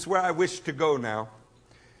 13:6 is where I wish to go now.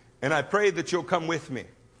 And I pray that you'll come with me,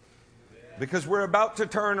 because we're about to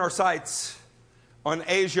turn our sights on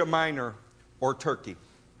Asia Minor or Turkey.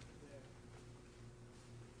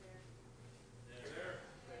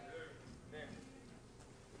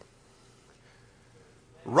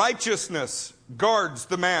 Righteousness guards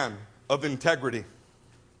the man of integrity,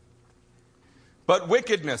 but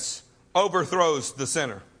wickedness overthrows the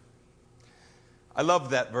sinner. I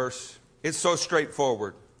love that verse. It's so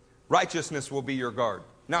straightforward. Righteousness will be your guard,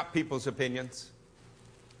 not people's opinions.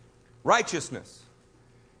 Righteousness.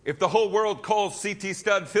 If the whole world calls C.T.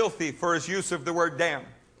 Studd filthy for his use of the word damn,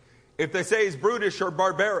 if they say he's brutish or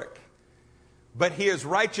barbaric, but he is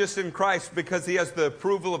righteous in Christ because he has the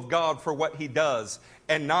approval of God for what he does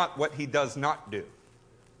and not what he does not do,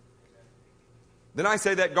 then I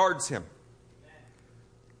say that guards him.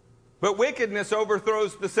 But wickedness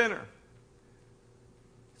overthrows the sinner.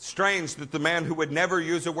 It's strange that the man who would never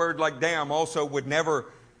use a word like damn also would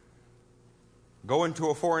never go into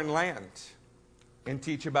a foreign land and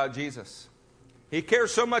teach about Jesus. He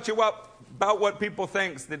cares so much about what people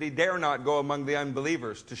think that he dare not go among the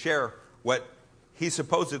unbelievers to share what he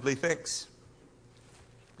supposedly thinks.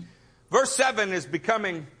 Verse 7 is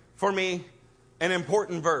becoming, for me, an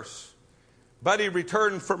important verse. Buddy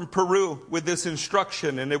returned from Peru with this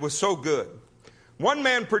instruction, and it was so good. One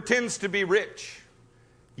man pretends to be rich,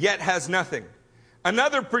 yet has nothing.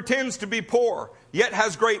 Another pretends to be poor, yet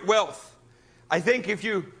has great wealth. I think if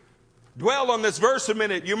you dwell on this verse a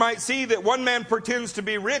minute, you might see that one man pretends to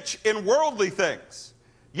be rich in worldly things,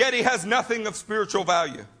 yet he has nothing of spiritual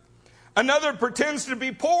value. Another pretends to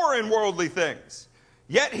be poor in worldly things,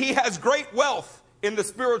 yet he has great wealth in the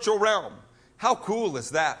spiritual realm. How cool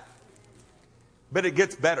is that? But it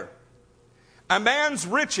gets better. A man's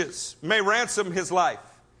riches may ransom his life.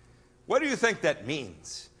 What do you think that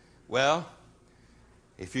means? Well,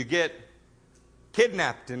 if you get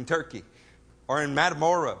kidnapped in Turkey or in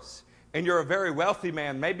Matamoros and you're a very wealthy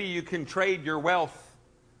man, maybe you can trade your wealth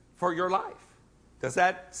for your life. Does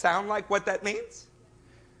that sound like what that means?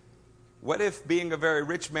 What if, being a very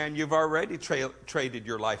rich man, you've already traded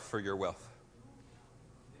your life for your wealth?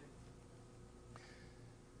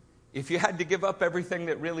 If you had to give up everything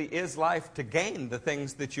that really is life to gain the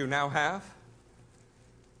things that you now have,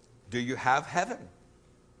 do you have heaven?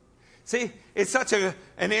 See, it's such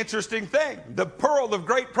an interesting thing. The pearl of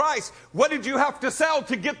great price. What did you have to sell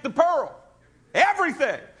to get the pearl?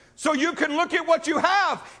 Everything. So you can look at what you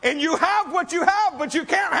have, and you have what you have, but you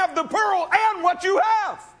can't have the pearl and what you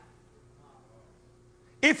have.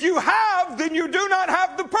 If you have, then you do not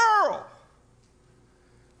have the pearl.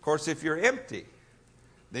 Of course, if you're empty,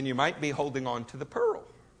 then you might be holding on to the pearl.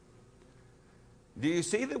 Do you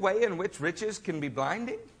see the way in which riches can be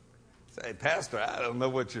blinding? Say, Pastor, I don't know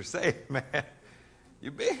what you're saying, man.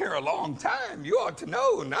 You've been here a long time. You ought to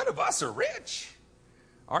know none of us are rich.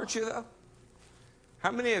 Aren't you, though?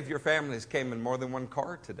 How many of your families came in more than one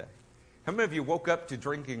car today? How many of you woke up to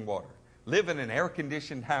drinking water, live in an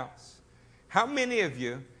air-conditioned house? How many of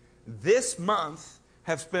you this month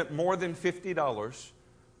have spent more than $50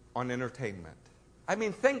 on entertainment? I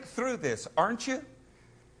mean, think through this, aren't you?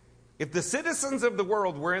 If the citizens of the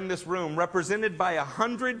world were in this room represented by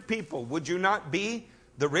 100 people, would you not be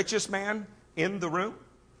the richest man in the room?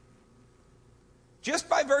 Just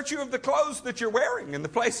by virtue of the clothes that you're wearing and the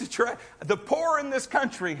place that you're at. The poor in this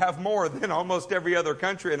country have more than almost every other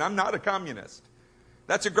country, and I'm not a communist.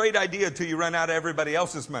 That's a great idea until you run out of everybody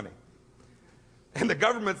else's money. And the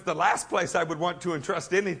government's the last place I would want to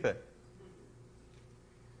entrust anything.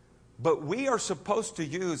 But we are supposed to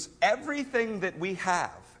use everything that we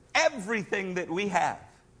have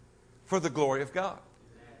for the glory of God.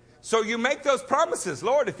 So you make those promises.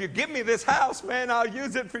 Lord, if you give me this house, man, I'll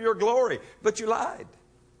use it for your glory. But you lied.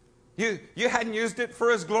 You hadn't used it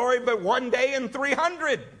for his glory but one day in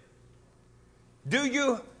 300. Do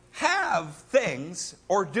you have things,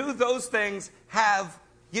 or do those things have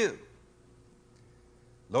you?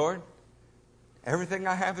 Lord, everything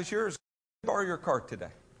I have is yours. Can I borrow your car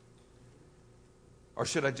today? Or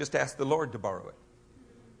should I just ask the Lord to borrow it?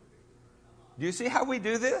 Do you see how we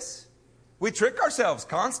do this? We trick ourselves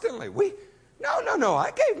constantly. No,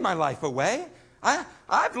 I gave my life away.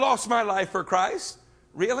 I've lost my life for Christ.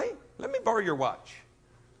 Really? Let me borrow your watch.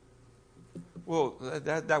 Well,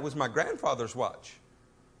 that was my grandfather's watch.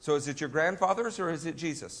 So is it your grandfather's or is it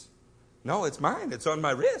Jesus? No, it's mine. It's on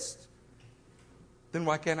my wrist. Then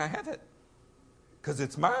why can't I have it? Because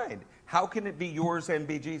it's mine. How can it be yours and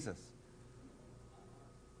be Jesus?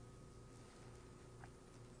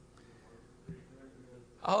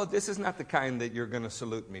 Oh, this is not the kind that you're going to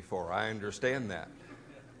salute me for. I understand that.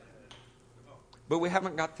 But we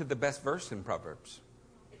haven't got to the best verse in Proverbs.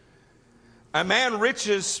 A man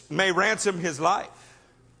riches may ransom his life.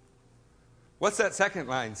 What's that second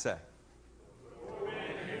line say?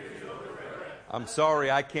 I'm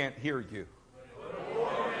sorry, I can't hear you.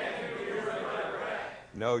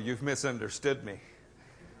 No, you've misunderstood me.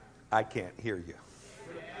 I can't hear you.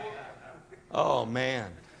 Oh,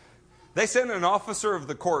 man. They sent an officer of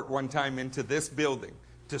the court one time into this building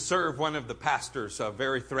to serve one of the pastors a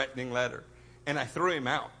very threatening letter. And I threw him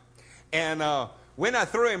out. And when I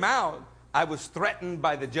threw him out, I was threatened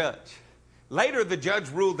by the judge. Later, the judge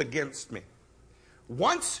ruled against me.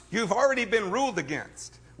 Once you've already been ruled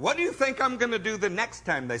against, what do you think I'm going to do the next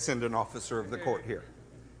time they send an officer of the court here?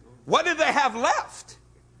 What do they have left?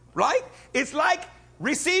 Right? It's like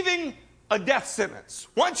receiving a death sentence.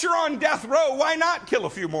 Once you're on death row, why not kill a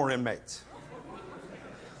few more inmates?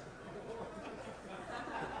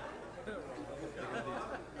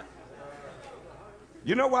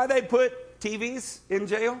 You know why they put TVs in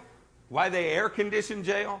jail? Why they air condition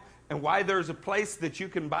jail? And why there's a place that you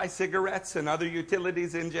can buy cigarettes and other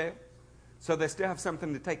utilities in jail? So they still have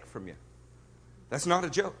something to take from you. That's not a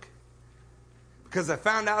joke. Because I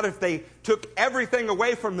found out if they took everything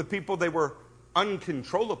away from the people, they were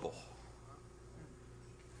uncontrollable.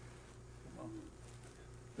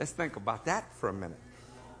 Let's think about that for a minute.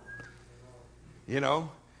 You know,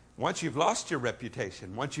 once you've lost your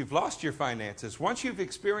reputation, once you've lost your finances, once you've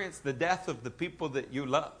experienced the death of the people that you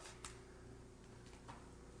love,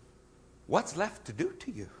 what's left to do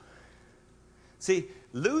to you? See,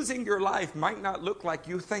 losing your life might not look like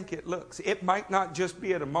you think it looks. It might not just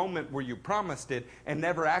be at a moment where you promised it and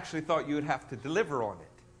never actually thought you would have to deliver on it.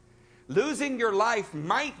 Losing your life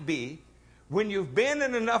might be when you've been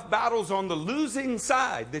in enough battles on the losing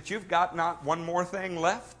side that you've got not one more thing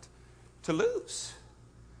left to lose.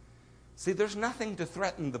 See, there's nothing to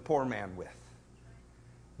threaten the poor man with.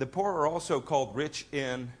 The poor are also called rich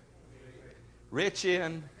in.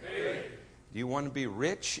 Do you want to be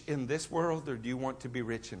rich in this world, or do you want to be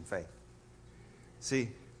rich in faith? See,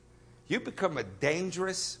 you become a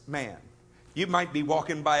dangerous man. You might be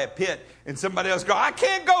walking by a pit and somebody else go, I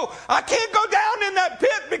can't go down in that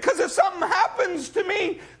pit because if something happens to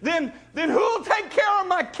me, then who will take care of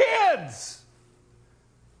my kids?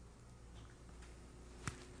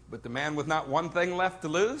 But the man with not one thing left to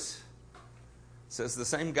lose says the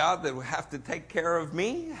same God that will have to take care of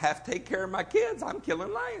me, have to take care of my kids. I'm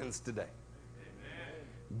killing lions today. Amen.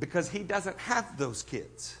 Because he doesn't have those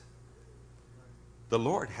kids. The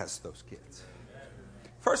Lord has those kids.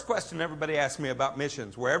 First question everybody asks me about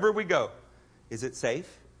missions. Wherever we go, is it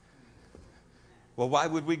safe? Well, why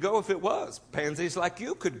would we go if it was? Pansies like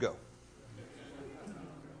you could go.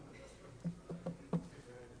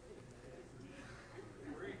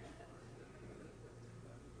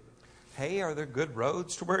 okay? Are there good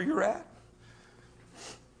roads to where you're at?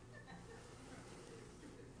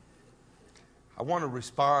 I want to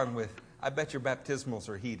respond with, I bet your baptismals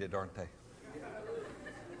are heated, aren't they?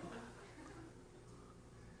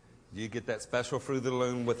 Do you get that special Fruit of the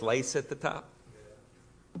Loom with lace at the top?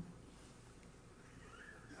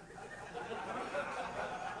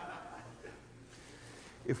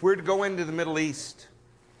 If we're to go into the Middle East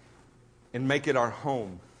and make it our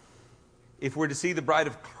home, if we're to see the bride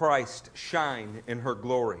of Christ shine in her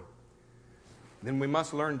glory, then we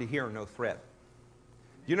must learn to hear no threat.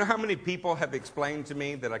 Do you know how many people have explained to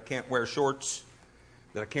me that I can't wear shorts,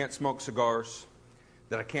 that I can't smoke cigars,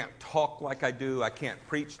 that I can't talk like I do, I can't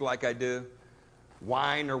preach like I do,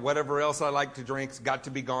 wine or whatever else I like to drink's got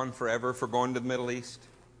to be gone forever for going to the Middle East?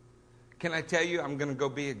 Can I tell you, I'm going to go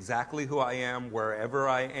be exactly who I am, wherever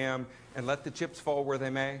I am, and let the chips fall where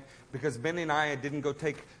they may? Because Benny and I didn't go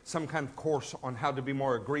take some kind of course on how to be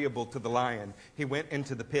more agreeable to the lion. He went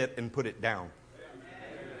into the pit and put it down.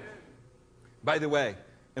 Amen. By the way,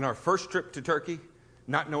 in our first trip to Turkey,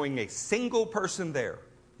 not knowing a single person there,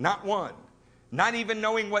 not one, not even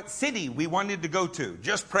knowing what city we wanted to go to,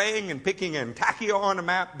 just praying and picking Antakya on a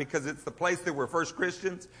map because it's the place that we're first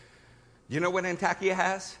Christians. You know what Antakya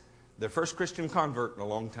has? Their first Christian convert in a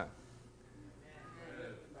long time.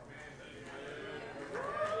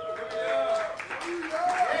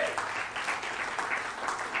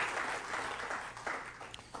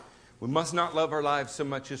 We must not love our lives so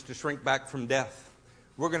much as to shrink back from death.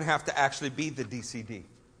 We're going to have to actually be the DCD,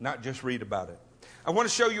 not just read about it. I want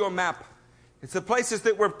to show you a map. It's the places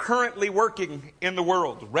that we're currently working in the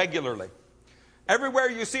world regularly. Everywhere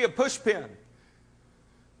you see a push pin,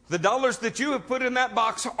 the dollars that you have put in that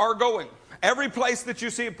box are going. Every place that you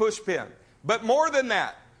see a push pin. But more than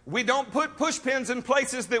that, we don't put push pins in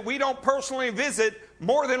places that we don't personally visit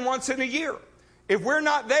more than once in a year. If we're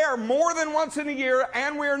not there more than once in a year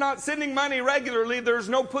and we're not sending money regularly, there's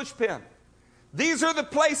no push pin. These are the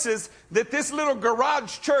places that this little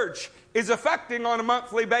garage church is affecting on a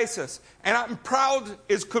monthly basis. And I'm proud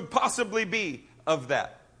as could possibly be of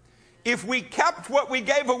that. If we kept what we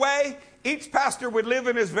gave away, each pastor would live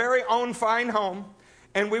in his very own fine home,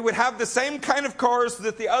 and we would have the same kind of cars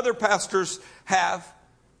that the other pastors have,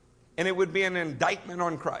 and it would be an indictment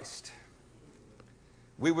on Christ.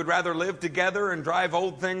 We would rather live together and drive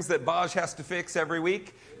old things that Bosch has to fix every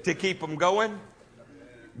week to keep them going,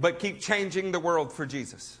 but keep changing the world for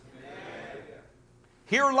Jesus.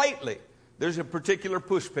 Here lately, there's a particular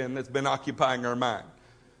push pin that's been occupying our mind.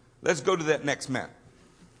 Let's go to that next map.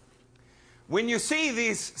 When you see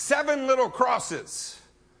these 7 little crosses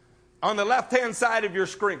on the left-hand side of your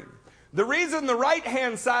screen, the reason the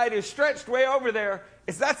right-hand side is stretched way over there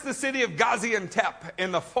is that's the city of Gaziantep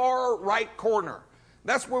in the far right corner.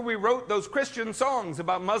 That's where we wrote those Christian songs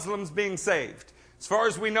about Muslims being saved. As far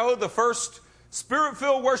as we know, the first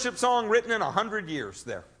spirit-filled worship song written in 100 years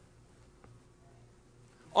there.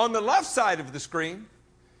 On the left side of the screen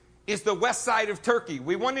is the west side of Turkey.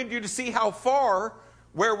 We wanted you to see how far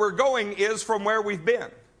where we're going is from where we've been.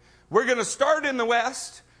 We're going to start in the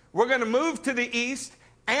west. We're going to move to the east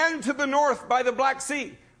and to the north by the Black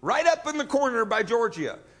Sea, right up in the corner by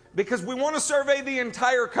Georgia, because we want to survey the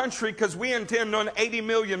entire country because we intend on 80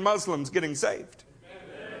 million Muslims getting saved.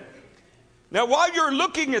 Amen. Now, while you're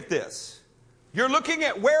looking at this, you're looking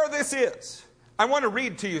at where this is. I want to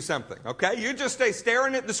read to you something, okay? You just stay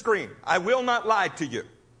staring at the screen. I will not lie to you.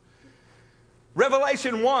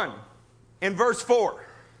 Revelation 1 in verse 4.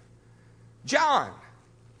 John,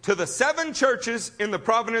 to the 7 churches in the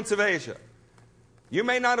province of Asia. You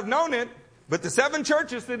may not have known it, but the 7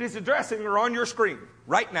 churches that he's addressing are on your screen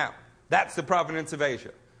right now. That's the province of Asia.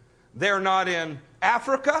 They're not in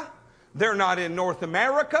Africa. They're not in North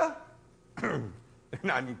America. They're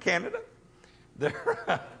not in Canada.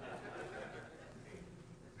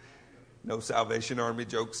 No Salvation Army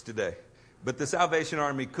jokes today. But the Salvation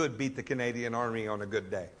Army could beat the Canadian Army on a good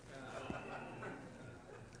day.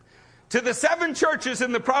 To the 7 churches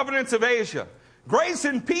in the province of Asia, grace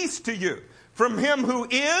and peace to you from him who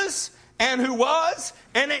is and who was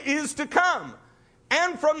and is to come,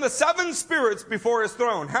 and from the 7 spirits before his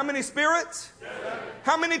throne. How many spirits? 7.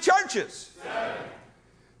 How many churches? 7.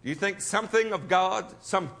 Do you think something of God,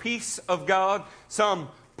 some piece of God, some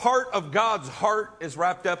part of God's heart is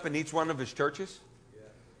wrapped up in each one of his churches? Yeah.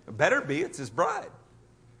 It better be. It's his bride.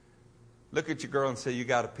 Look at your girl and say, you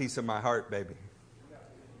got a piece of my heart, baby.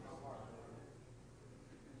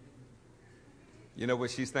 You know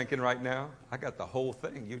what she's thinking right now? I got the whole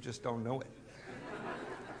thing. You just don't know it.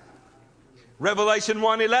 Revelation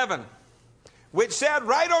 1:11, which said,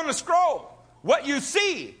 write on a scroll what you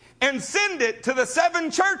see and send it to the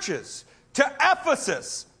 7 churches, to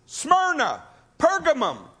Ephesus, Smyrna,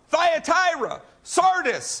 Pergamum, Thyatira,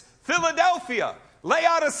 Sardis, Philadelphia,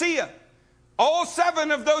 Laodicea. All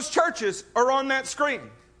 7 of those churches are on that screen.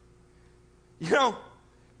 You know,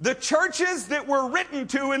 the churches that were written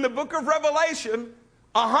to in the book of Revelation,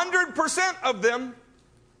 100% of them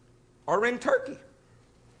are in Turkey.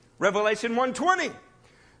 Revelation 1:20.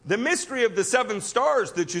 The mystery of the 7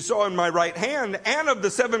 stars that you saw in my right hand and of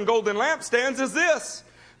the 7 golden lampstands is this.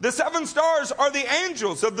 The 7 stars are the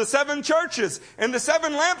angels of the 7 churches, and the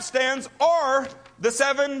 7 lampstands are the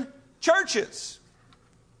 7 churches.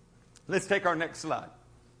 Let's take our next slide.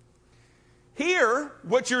 Here,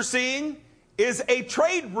 what you're seeing is a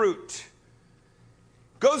trade route.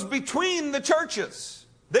 Goes between the churches.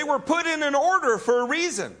 They were put in an order for a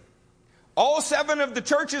reason. All 7 of the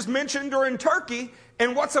churches mentioned are in Turkey,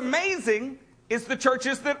 and what's amazing is the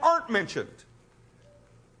churches that aren't mentioned.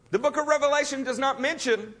 The book of Revelation does not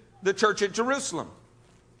mention the church at Jerusalem,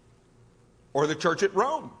 or the church at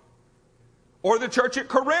Rome, or the church at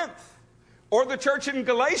Corinth, or the church in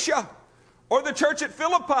Galatia, or the church at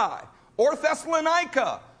Philippi, or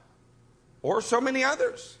Thessalonica, or so many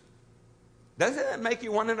others. Doesn't that make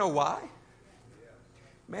you want to know why?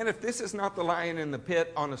 Man, if this is not the lion in the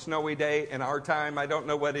pit on a snowy day in our time, I don't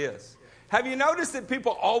know what is. Have you noticed that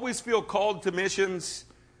people always feel called to missions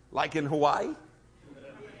like in Hawaii?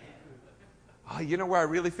 Oh, you know where I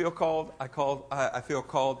really feel called? I feel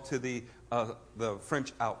called to the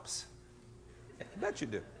French Alps. I bet you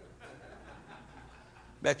do.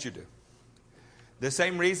 Bet you do. The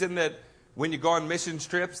same reason that when you go on mission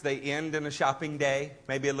trips, they end in a shopping day,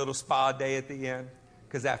 maybe a little spa day at the end.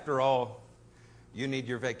 Because after all, you need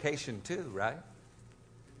your vacation too, right?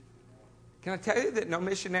 Can I tell you that no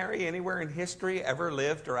missionary anywhere in history ever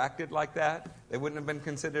lived or acted like that? They wouldn't have been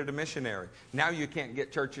considered a missionary. Now you can't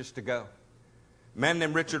get churches to go. A man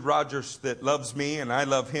named Richard Rogers that loves me and I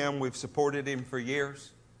love him. We've supported him for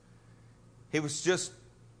years. He was just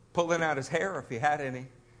pulling out his hair if he had any.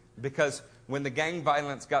 Because when the gang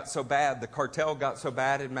violence got so bad, the cartel got so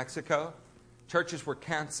bad in Mexico, churches were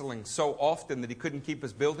canceling so often that he couldn't keep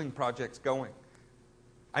his building projects going.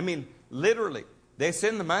 I mean, literally, they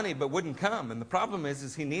send the money but wouldn't come. And the problem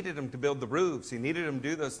is he needed them to build the roofs. He needed them to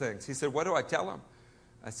do those things. He said, what do I tell them?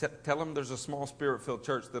 I said, tell them there's a small spirit-filled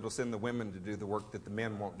church that'll send the women to do the work that the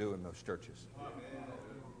men won't do in those churches.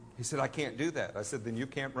 He said, I can't do that. I said, then you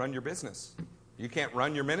can't run your business. You can't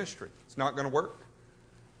run your ministry. It's not going to work.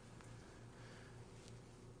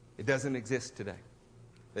 It doesn't exist today.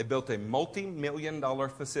 They built a multi-million-dollar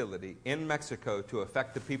facility in Mexico to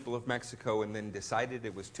affect the people of Mexico and then decided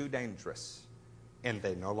it was too dangerous. And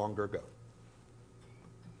they no longer go.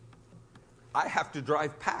 I have to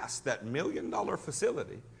drive past that $1 million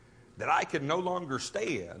facility that I can no longer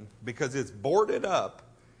stay in because it's boarded up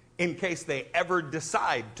in case they ever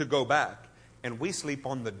decide to go back. And we sleep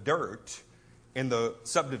on the dirt in the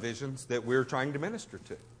subdivisions that we're trying to minister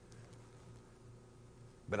to.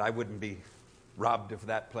 But I wouldn't be robbed of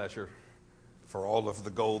that pleasure for all of the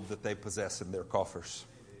gold that they possess in their coffers.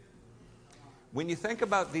 When you think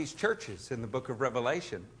about these churches in the book of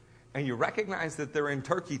Revelation, and you recognize that they're in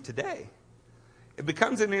Turkey today, it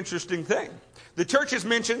becomes an interesting thing. The churches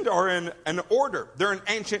mentioned are in an order. They're an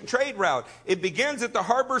ancient trade route. It begins at the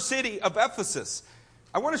harbor city of Ephesus.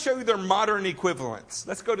 I want to show you their modern equivalents.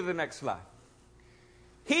 Let's go to the next slide.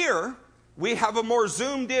 Here, we have a more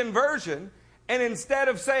zoomed in version. And instead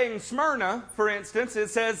of saying Smyrna, for instance, it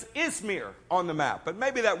says Izmir on the map. But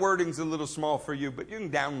maybe that wording's a little small for you, but you can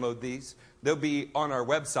download these. They'll be on our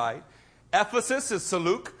website. Ephesus is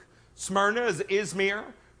Seleuc. Smyrna is Izmir.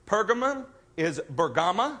 Pergamum is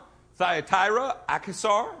Bergama. Thyatira,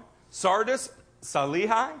 Akhisar. Sardis,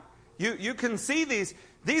 Salihai. You can see these.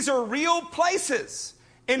 These are real places.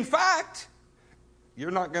 In fact,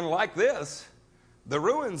 you're not going to like this. The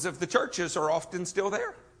ruins of the churches are often still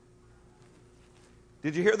there.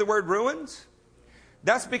 Did you hear the word ruins?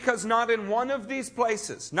 That's because not in one of these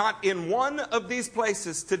places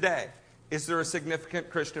today is there a significant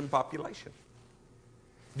Christian population.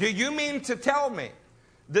 Do you mean to tell me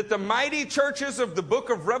that the mighty churches of the book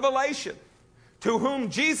of Revelation, to whom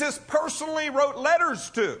Jesus personally wrote letters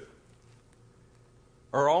to,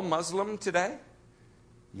 are all Muslim today?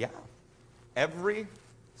 Yeah. Every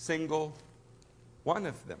single one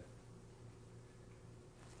of them.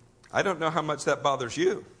 I don't know how much that bothers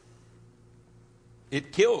you.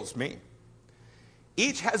 It kills me.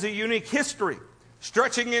 Each has a unique history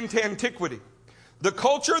stretching into antiquity. The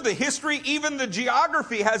culture, the history, even the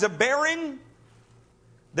geography has a bearing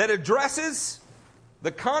that addresses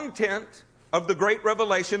the content of the great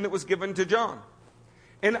revelation that was given to John.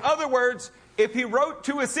 In other words, if he wrote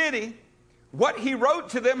to a city, what he wrote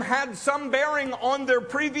to them had some bearing on their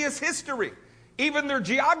previous history. Even their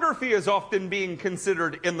geography is often being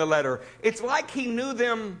considered in the letter. It's like he knew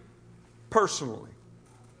them personally.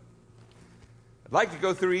 I'd like to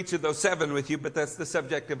go through each of those 7 with you, but that's the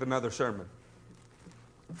subject of another sermon.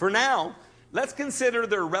 For now, let's consider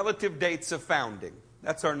their relative dates of founding.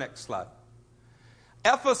 That's our next slide.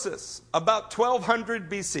 Ephesus, about 1200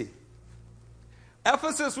 BC.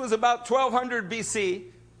 Ephesus was about 1200 BC.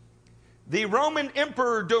 The Roman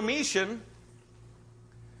Emperor Domitian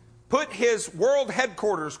put his world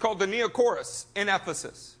headquarters, called the Neocorus, in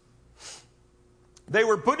Ephesus. They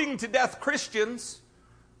were putting to death Christians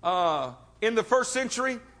in the first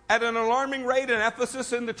century at an alarming rate in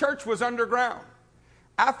Ephesus, and the church was underground.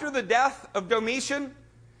 After the death of Domitian,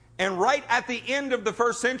 and right at the end of the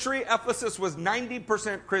first century, Ephesus was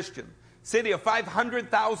 90% Christian. City of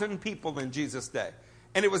 500,000 people in Jesus' day.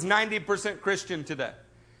 And it was 90% Christian today.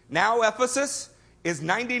 Now Ephesus is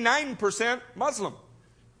 99% Muslim.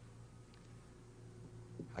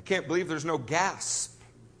 I can't believe there's no gasp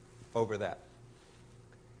over that.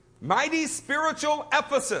 Mighty spiritual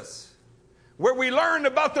Ephesus, where we learn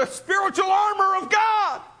about the spiritual armor of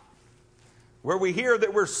God, where we hear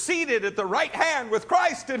that we're seated at the right hand with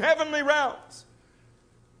Christ in heavenly realms.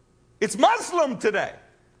 It's Muslim today.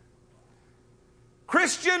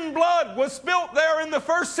 Christian blood was spilt there in the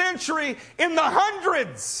first century in the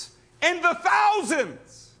hundreds and the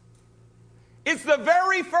thousands. It's the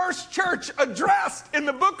very first church addressed in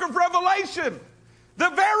the book of Revelation. The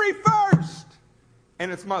very first.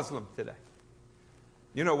 And it's Muslim today.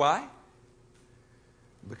 You know why?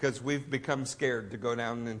 Because we've become scared to go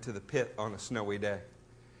down into the pit on a snowy day.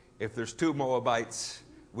 If there's 2 Moabites,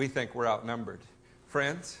 we think we're outnumbered.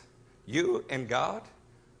 Friends, you and God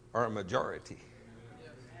are a majority.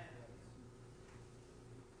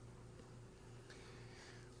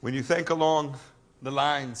 When you think along the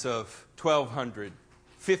lines of 1200,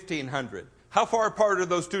 1500, how far apart are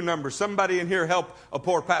those 2 numbers? Somebody in here help a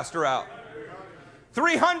poor pastor out.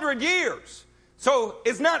 300 years. So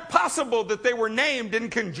it's not possible that they were named in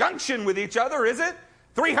conjunction with each other, is it?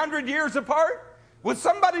 300 years apart? Would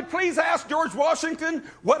somebody please ask George Washington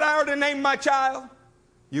what I ought to name my child?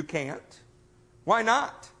 You can't. Why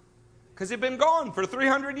not? Because he'd been gone for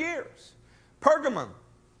 300 years. Pergamum,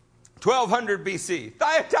 1200 BC.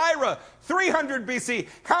 Thyatira, 300 BC.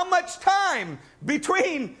 How much time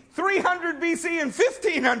between 300 BC and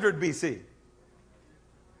 1500 BC?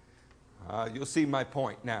 You'll see my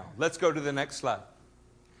point now. Let's go to the next slide.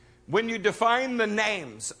 When you define the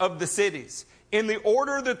names of the cities in the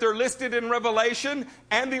order that they're listed in Revelation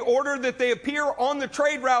and the order that they appear on the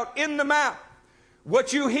trade route in the map,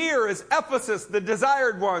 what you hear is Ephesus, the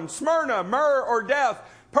desired one, Smyrna, myrrh or death,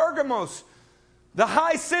 Pergamos, the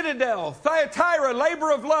high citadel, Thyatira,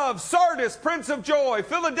 labor of love, Sardis, prince of joy,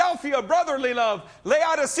 Philadelphia, brotherly love,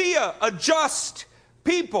 Laodicea, a just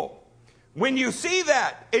people. When you see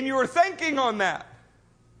that and you are thinking on that,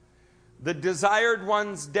 the desired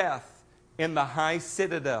one's death in the high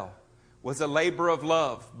citadel was a labor of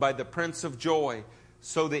love by the Prince of Joy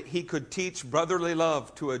so that he could teach brotherly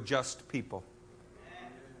love to a just people.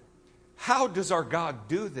 How does our God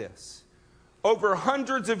do this? Over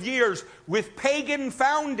hundreds of years with pagan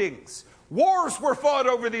foundings, wars were fought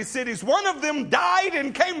over these cities. One of them died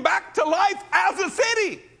and came back to life as a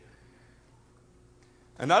city.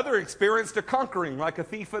 Another experienced a conquering like a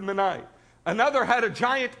thief in the night. Another had a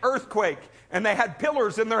giant earthquake, and they had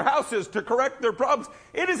pillars in their houses to correct their problems.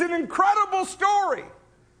 It is an incredible story.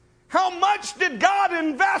 How much did God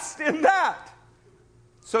invest in that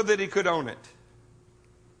so that he could own it?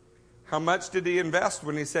 How much did he invest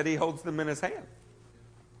when he said he holds them in his hand?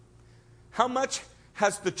 How much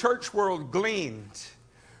has the church world gleaned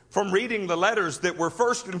from reading the letters that were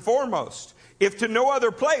first and foremost, if to no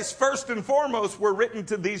other place, first and foremost, were written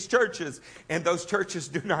to these churches, and those churches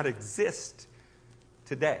do not exist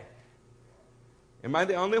today? Am I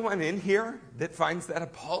the only one in here that finds that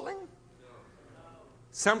appalling?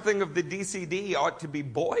 Something of the DCD ought to be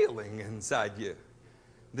boiling inside you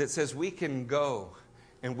that says we can go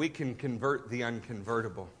and we can convert the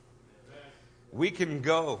unconvertible. We can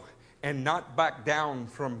go and not back down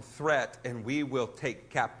from threat, and we will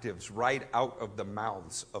take captives right out of the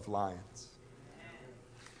mouths of lions.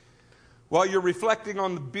 While you're reflecting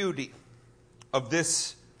on the beauty of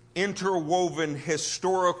this interwoven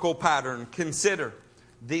historical pattern, consider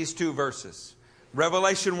these 2 verses.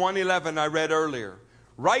 Revelation 1:11 I read earlier.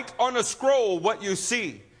 Write on a scroll what you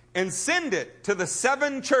see and send it to the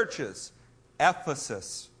 7 churches: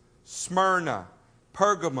 Ephesus, Smyrna,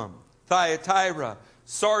 Pergamum, Thyatira,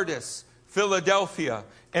 Sardis, Philadelphia,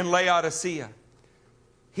 and Laodicea.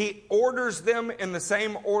 He orders them in the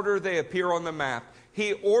same order they appear on the map.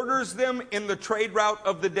 He orders them in the trade route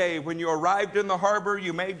of the day. When you arrived in the harbor,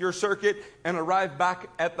 you made your circuit and arrived back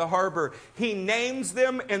at the harbor. He names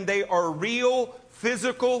them, and they are real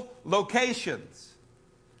physical locations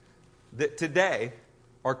that today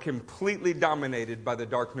are completely dominated by the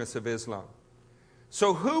darkness of Islam.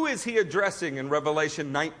 So who is he addressing in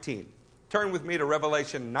Revelation 19? Turn with me to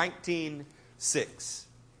Revelation 19:6.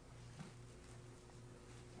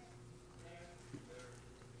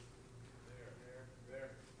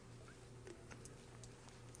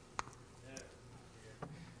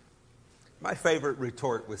 My favorite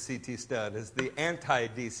retort with C.T. Studd is the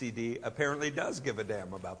anti-DCD apparently does give a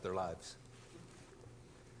damn about their lives.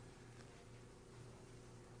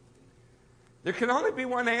 There can only be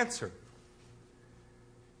one answer.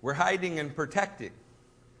 We're hiding and protecting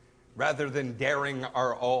rather than daring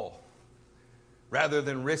our all, rather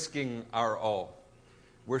than risking our all.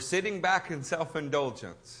 We're sitting back in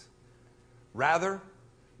self-indulgence rather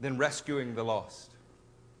than rescuing the lost.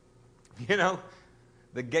 You know,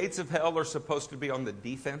 the gates of hell are supposed to be on the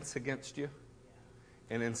defense against you.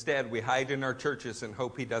 And instead, we hide in our churches and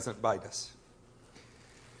hope he doesn't bite us.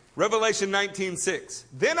 Revelation 19:6.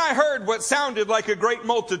 Then I heard what sounded like a great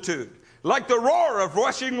multitude, like the roar of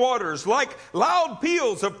rushing waters, like loud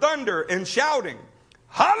peals of thunder and shouting,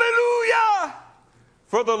 Hallelujah!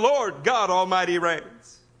 For the Lord God Almighty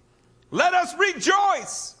reigns. Let us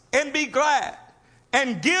rejoice and be glad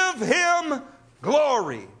and give him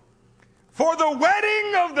glory. For the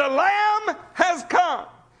wedding of the Lamb has come,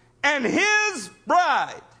 and his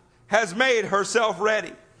bride has made herself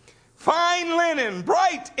ready. Fine linen,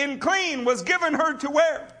 bright and clean, was given her to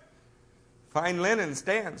wear. Fine linen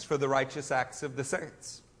stands for the righteous acts of the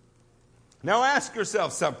saints. Now ask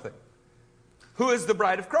yourself something. Who is the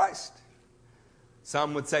bride of Christ?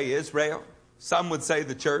 Some would say Israel. Some would say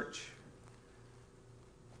the church.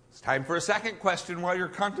 It's time for a second question while you're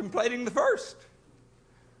contemplating the first.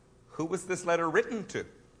 Who was this letter written to?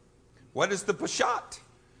 What is the Peshat?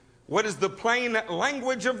 What is the plain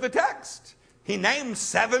language of the text? He names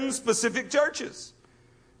 7 specific churches.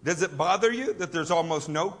 Does it bother you that there's almost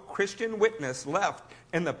no Christian witness left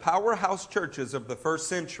and the powerhouse churches of the first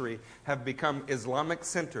century have become Islamic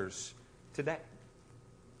centers today?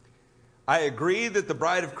 I agree that the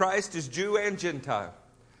bride of Christ is Jew and Gentile,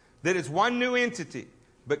 that it's one new entity.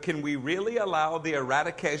 But can we really allow the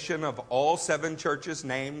eradication of all 7 churches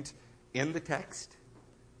named in the text?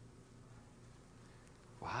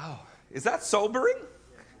 Wow. Is that sobering?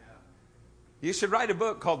 You should write a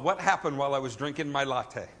book called What Happened While I Was Drinking My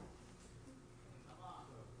Latte.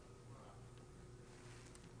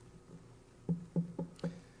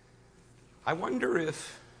 I wonder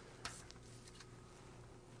if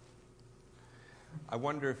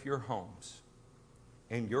your homes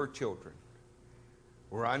and your children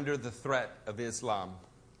were under the threat of Islam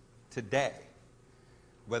today,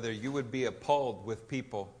 whether you would be appalled with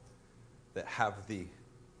people that have the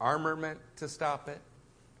armament to stop it,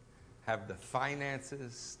 have the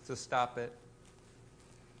finances to stop it,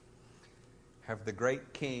 have the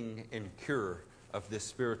great king and cure of this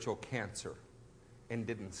spiritual cancer and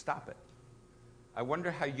didn't stop it. I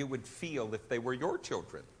wonder how you would feel if they were your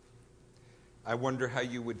children. I wonder how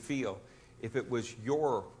you would feel if it was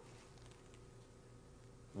your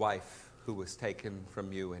wife who was taken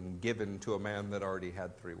from you and given to a man that already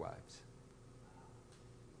had 3 wives.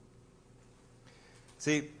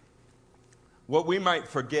 See, what we might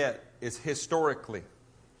forget is historically,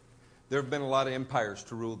 there have been a lot of empires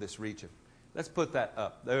to rule this region. Let's put that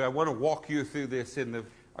up. I want to walk you through this.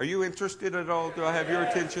 Are you interested at all? Do I have your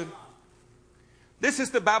attention? This is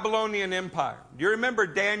the Babylonian Empire. Do you remember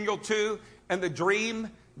Daniel 2 and the dream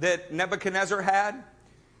that Nebuchadnezzar had?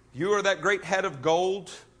 You are that great head of gold,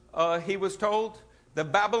 he was told. The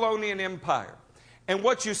Babylonian Empire. And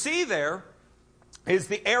what you see there is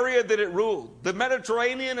the area that it ruled. The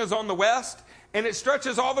Mediterranean is on the west, and it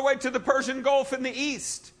stretches all the way to the Persian Gulf in the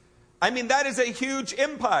east. I mean, that is a huge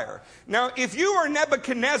empire. Now, if you are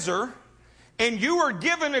Nebuchadnezzar, and you are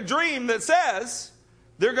given a dream that says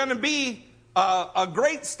there's going to be a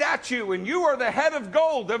great statue, and you are the head of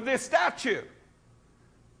gold of this statue,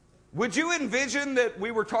 would you envision that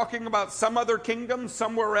we were talking about some other kingdom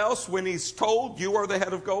somewhere else when he's told you are the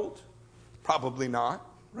head of gold? Probably not,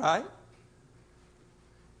 right?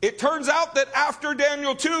 It turns out that after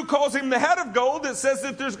Daniel 2 calls him the head of gold, it says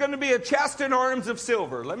that there's going to be a chest and arms of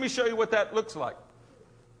silver. Let me show you what that looks like.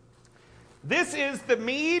 This is the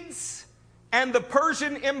Medes and the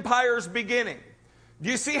Persian Empire's beginning. Do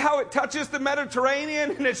you see how it touches the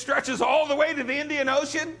Mediterranean and it stretches all the way to the Indian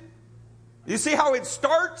Ocean? You see how it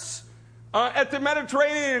starts at the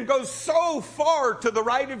Mediterranean and goes so far to the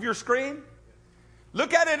right of your screen.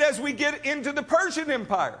 Look at it as we get into the Persian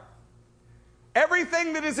Empire.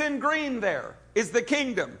 Everything that is in green there is the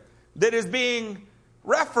kingdom that is being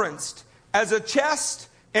referenced as a chest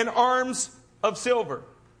and arms of silver.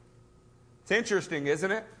 It's interesting,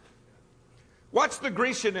 isn't it? Watch the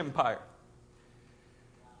Grecian Empire.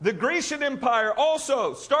 The Grecian Empire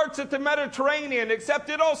also starts at the Mediterranean, except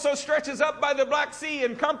it also stretches up by the Black Sea,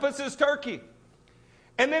 encompasses Turkey.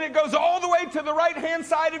 And then it goes all the way to the right-hand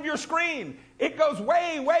side of your screen. It goes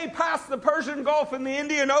way, way past the Persian Gulf and the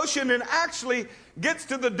Indian Ocean and actually gets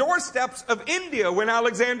to the doorsteps of India when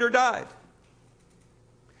Alexander died.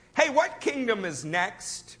 Hey, what kingdom is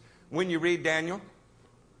next when you read Daniel?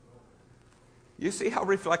 You see how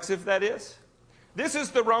reflexive that is? This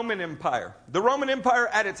is the Roman Empire. The Roman Empire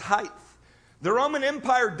at its height. The Roman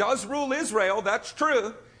Empire does rule Israel, that's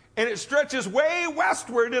true. And it stretches way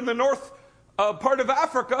westward in the north part of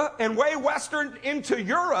Africa and way western into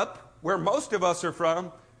Europe, where most of us are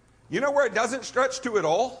from. You know where it doesn't stretch to at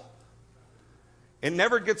all? It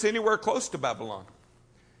never gets anywhere close to Babylon.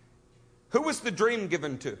 Who was the dream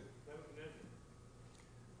given to?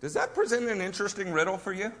 Does that present an interesting riddle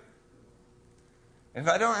for you? If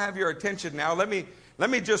I don't have your attention now, let me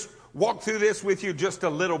just walk through this with you just a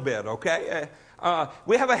little bit, okay?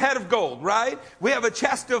 We have a head of gold, right? We have a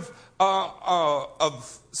chest of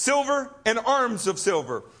silver and arms of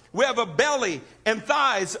silver. We have a belly and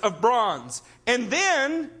thighs of bronze. And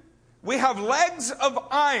then we have legs of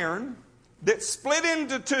iron that split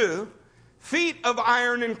into two, feet of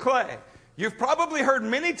iron and clay. You've probably heard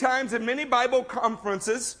many times in many Bible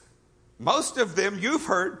conferences, most of them you've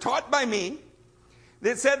heard, taught by me,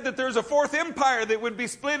 that said that there's a fourth empire that would be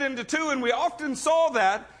split into two, and we often saw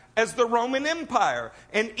that as the Roman Empire,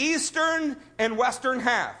 an eastern and western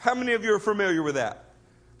half. How many of you are familiar with that?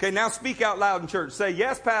 Okay, now speak out loud in church. Say,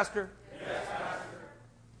 yes, Pastor. Yes, Pastor.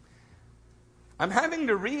 I'm having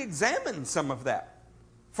to re-examine some of that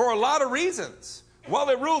for a lot of reasons. While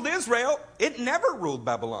it ruled Israel, it never ruled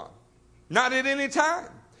Babylon. Not at any time.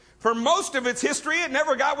 For most of its history, it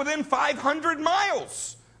never got within 500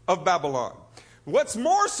 miles of Babylon. What's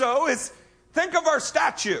more so is, think of our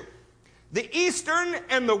statue. The eastern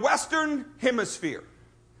and the western hemisphere.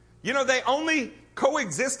 You know, they only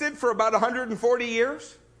coexisted for about 140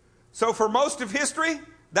 years. So for most of history,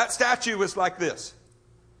 that statue was like this.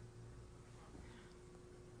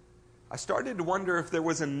 I started to wonder if there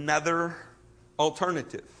was another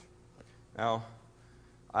alternative. Now,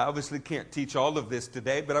 I obviously can't teach all of this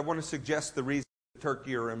today, but I want to suggest the reasons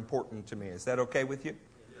Turkey are important to me. Is that okay with you?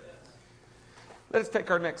 Let's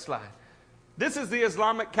take our next slide. This is the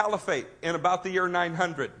Islamic Caliphate in about the year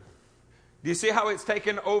 900. Do you see how it's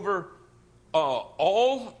taken over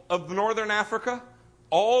all of northern Africa,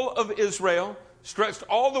 all of Israel, stretched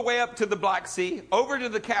all the way up to the Black Sea, over to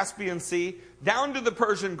the Caspian Sea, down to the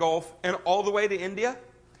Persian Gulf, and all the way to India?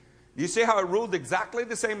 Do you see how it ruled exactly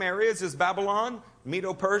the same areas as Babylon,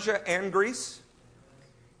 Medo-Persia, and Greece?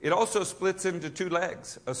 It also splits into two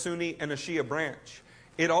legs, a Sunni and a Shia branch.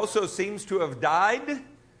 It also seems to have died.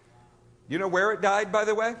 You know where it died, by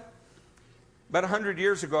the way? About 100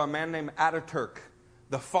 years ago, a man named Ataturk,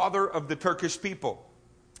 the father of the Turkish people,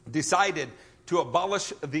 decided to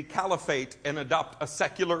abolish the caliphate and adopt a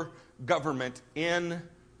secular government in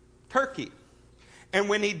Turkey. And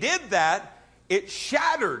when he did that, it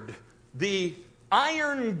shattered the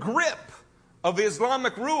iron grip of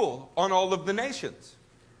Islamic rule on all of the nations.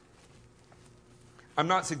 I'm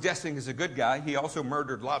not suggesting he's a good guy. He also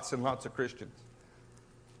murdered lots and lots of Christians.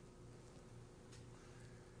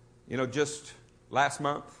 You know, just last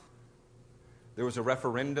month, there was a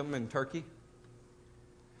referendum in Turkey.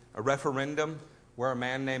 A referendum where a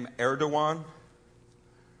man named Erdogan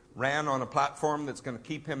ran on a platform that's going to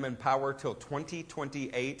keep him in power till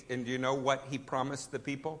 2028. And do you know what he promised the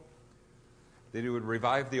people? That he would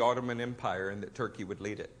revive the Ottoman Empire and that Turkey would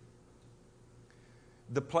lead it.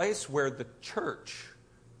 The place where the church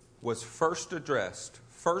was first addressed,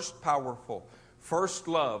 first powerful, first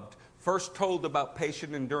loved, first told about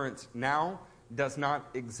patient endurance, now does not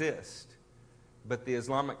exist. But the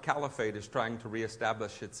Islamic Caliphate is trying to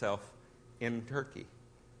reestablish itself in Turkey.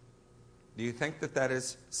 Do you think that that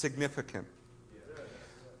is significant?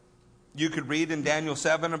 You could read in Daniel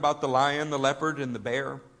 7 about the lion, the leopard, and the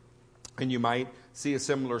bear, and you might see a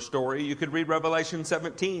similar story. You could read Revelation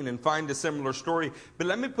 17 and find a similar story. But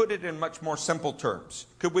let me put it in much more simple terms.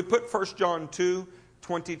 Could we put 1 John 2,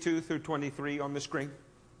 22 through 23 on the screen?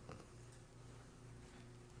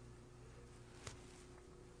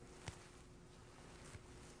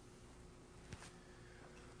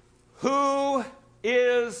 Who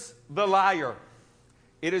is the liar.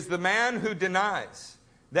 It is the man who denies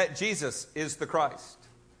that Jesus is the Christ.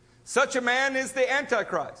 Such a man is the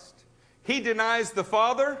Antichrist. He denies the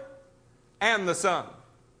Father and the Son.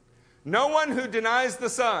 No one who denies the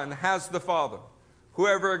Son has the Father.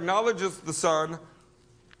 Whoever acknowledges the Son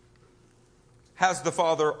has the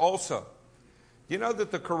Father also. Do you know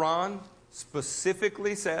that the Quran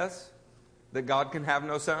specifically says that God can have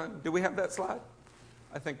no son? Do we have that slide?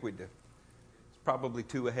 I think we do. It's probably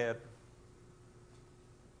 2 ahead.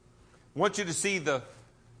 I want you to see the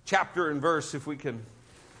chapter and verse if we can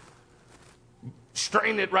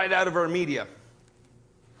strain it right out of our media.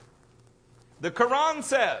 The Quran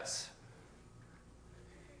says,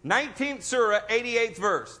 19th Surah, 88th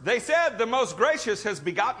verse. They said the most gracious has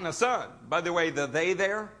begotten a son. By the way, the they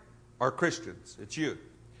there are Christians. It's you.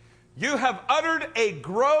 You have uttered a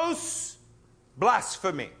gross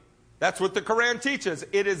blasphemy. That's what the Quran teaches.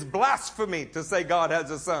 It is blasphemy to say God has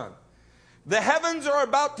a son. The heavens are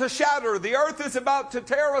about to shatter. The earth is about to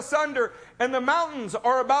tear asunder. And the mountains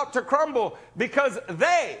are about to crumble because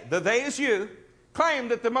they, the they is you, claim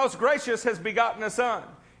that the most gracious has begotten a son.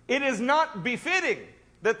 It is not befitting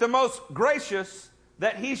that the most gracious,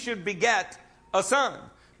 that he should beget a son.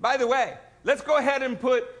 By the way, let's go ahead and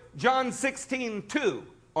put John 16:2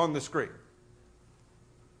 on the screen.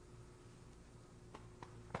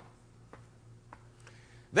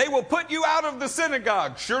 They will put you out of the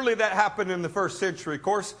synagogue. Surely that happened in the first century. Of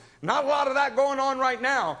course, not a lot of that going on right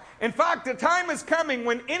now. In fact, the time is coming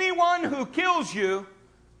when anyone who kills you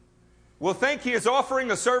will think he is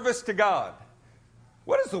offering a service to God.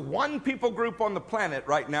 What is the one people group on the planet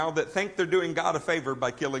right now that think they're doing God a favor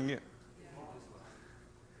by killing you?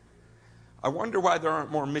 I wonder why there aren't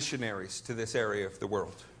more missionaries to this area of the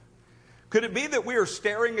world. Could it be that we are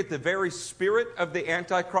staring at the very spirit of the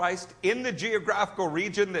Antichrist in the geographical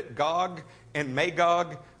region that Gog and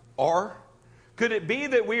Magog are? Could it be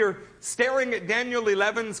that we are staring at Daniel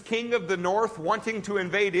 11's king of the north wanting to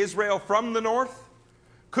invade Israel from the north?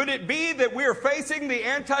 Could it be that we are facing the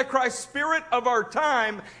Antichrist spirit of our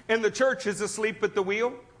time and the church is asleep at the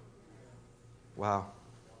wheel? Wow.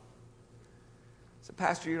 So,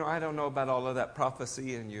 Pastor, I don't know about all of that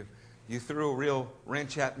prophecy, and you threw a real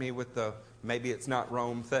wrench at me with the maybe it's not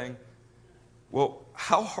Rome thing. Well,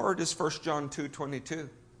 how hard is 1 John 2:22?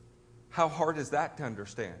 How hard is that to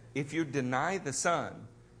understand? If you deny the Son,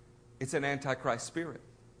 it's an Antichrist spirit.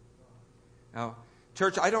 Now,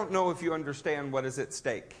 church, I don't know if you understand what is at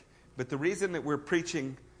stake, but the reason that we're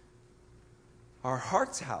preaching our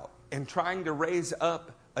hearts out and trying to raise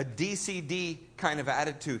up a DCD kind of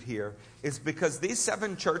attitude here is because these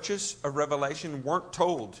 7 churches of Revelation weren't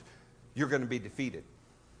told you're going to be defeated.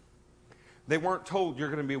 They weren't told you're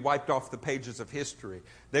going to be wiped off the pages of history.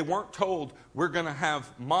 They weren't told we're going to have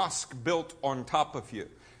mosque built on top of you.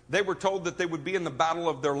 They were told that they would be in the battle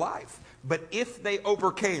of their life. But if they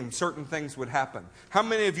overcame, certain things would happen. How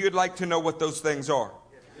many of you would like to know what those things are?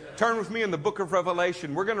 Turn with me in the book of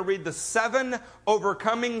Revelation. We're going to read the 7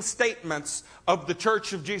 overcoming statements of the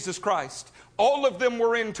Church of Jesus Christ. All of them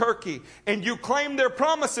were in Turkey. And you claim their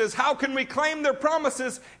promises. How can we claim their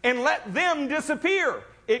promises and let them disappear?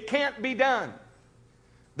 It can't be done.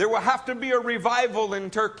 There will have to be a revival in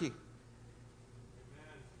Turkey.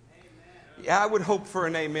 Yeah, I would hope for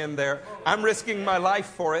an amen there. I'm risking my life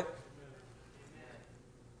for it.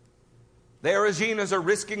 The Araginas are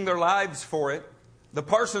risking their lives for it. The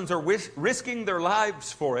Parsons are risking their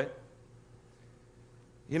lives for it.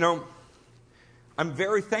 I'm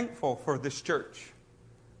very thankful for this church.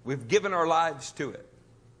 We've given our lives to it.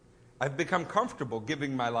 I've become comfortable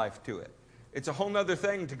giving my life to it. It's a whole other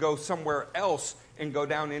thing to go somewhere else and go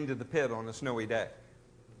down into the pit on a snowy day.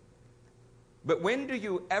 But when do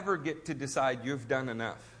you ever get to decide you've done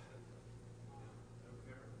enough?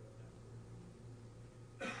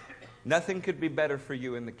 Nothing could be better for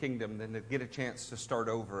you in the kingdom than to get a chance to start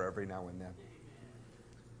over every now and then.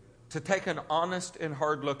 To take an honest and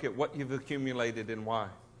hard look at what you've accumulated and why.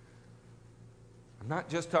 I'm not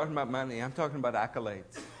just talking about money. I'm talking about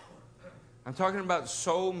accolades. I'm talking about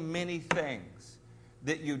so many things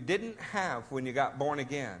that you didn't have when you got born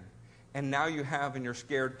again, and now you have and you're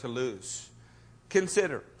scared to lose.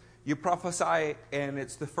 Consider, you prophesy and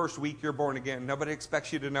it's the first week you're born again. Nobody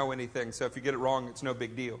expects you to know anything, so if you get it wrong, it's no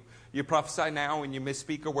big deal. You prophesy now and you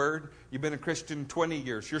misspeak a word. You've been a Christian 20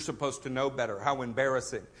 years. You're supposed to know better. How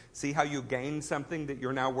embarrassing. See how you gained something that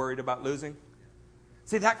you're now worried about losing?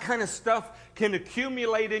 See, that kind of stuff can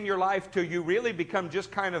accumulate in your life till you really become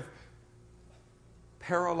just kind of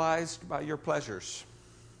paralyzed by your pleasures.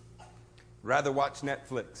 Rather watch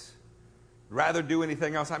Netflix. Rather do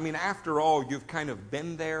anything else. I mean, after all, you've kind of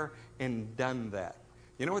been there and done that.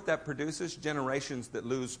 You know what that produces? Generations that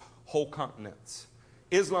lose whole continents.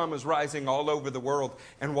 Islam is rising all over the world.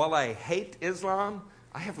 And while I hate Islam,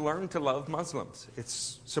 I have learned to love Muslims.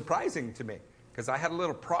 It's surprising to me because I had a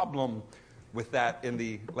little problem with that in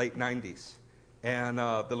the late 90s. And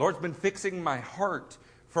the Lord's been fixing my heart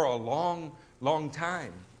for a long, long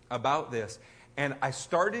time about this. And I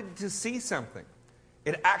started to see something.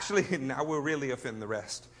 It actually, now we'll really offend the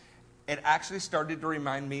rest. It actually started to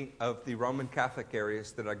remind me of the Roman Catholic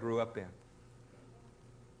areas that I grew up in.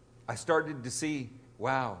 I started to see,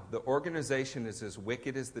 wow, the organization is as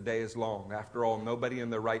wicked as the day is long. After all, nobody in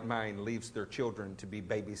their right mind leaves their children to be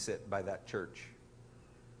babysit by that church.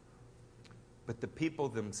 But the people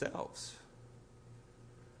themselves,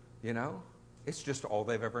 you know, it's just all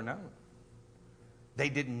they've ever known. They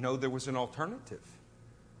didn't know there was an alternative.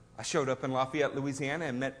 I showed up in Lafayette, Louisiana,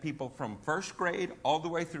 and met people from first grade all the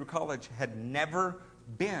way through college, had never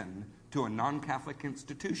been to a non-Catholic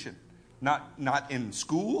institution. Not in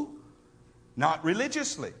school, not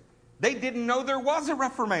religiously. They didn't know there was a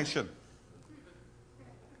Reformation.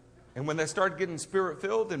 And when they started getting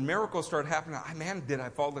Spirit-filled and miracles started happening, man, did I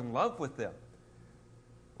fall in love with them.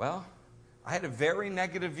 Well, I had a very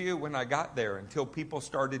negative view when I got there until people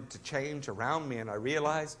started to change around me, and I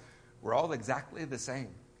realized we're all exactly the same.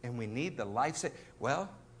 And we need the life. Well,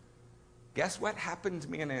 guess what happened to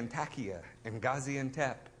me in Antakya, in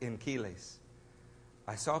Gaziantep, in Kilis?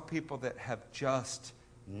 I saw people that have just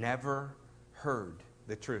never heard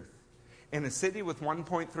the truth. In a city with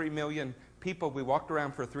 1.3 million people, we walked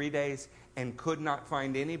around for 3 days and could not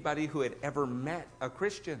find anybody who had ever met a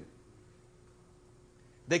Christian.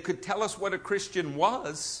 They could tell us what a Christian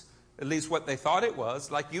was, at least what they thought it was,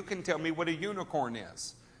 like you can tell me what a unicorn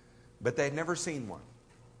is. But they'd never seen one.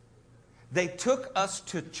 They took us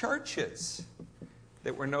to churches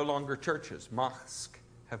that were no longer churches. Mosques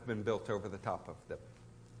have been built over the top of them.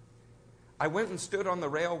 I went and stood on the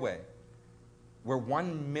railway where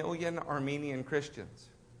 1 million Armenian Christians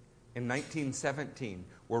in 1917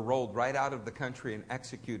 were rolled right out of the country and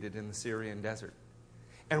executed in the Syrian desert.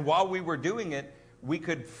 And while we were doing it, we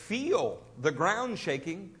could feel the ground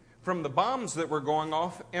shaking from the bombs that were going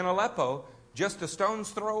off in Aleppo just a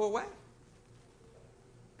stone's throw away.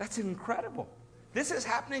 That's incredible. This is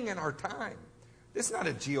happening in our time. This is not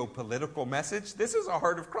a geopolitical message. This is a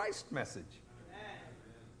heart of Christ message.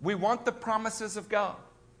 We want the promises of God.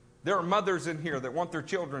 There are mothers in here that want their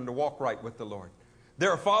children to walk right with the Lord. There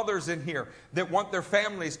are fathers in here that want their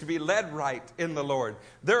families to be led right in the Lord.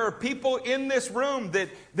 There are people in this room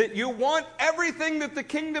that you want everything that the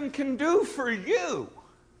kingdom can do for you.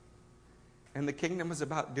 And the kingdom is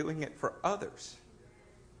about doing it for others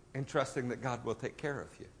and trusting that God will take care of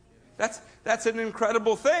you. That's an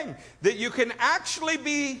incredible thing, that you can actually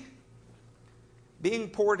be being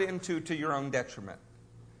poured into to your own detriment.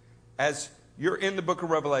 As you're in the book of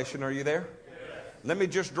Revelation, are you there? Yes. Let me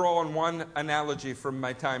just draw on one analogy from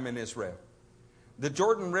my time in Israel. The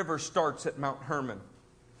Jordan River starts at Mount Hermon.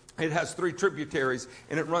 It has 3 tributaries,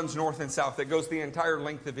 and it runs north and south. It goes the entire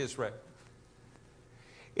length of Israel.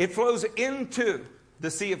 It flows into the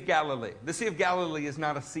Sea of Galilee. The Sea of Galilee is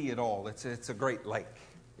not a sea at all. It's a great lake.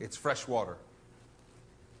 It's fresh water,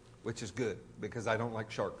 which is good because I don't like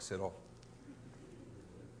sharks at all.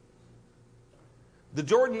 The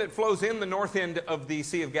Jordan that flows in the north end of the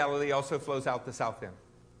Sea of Galilee also flows out the south end.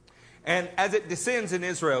 And as it descends in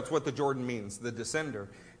Israel, it's what the Jordan means, the descender.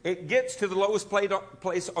 It gets to the lowest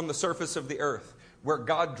place on the surface of the earth, where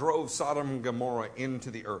God drove Sodom and Gomorrah into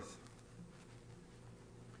the earth,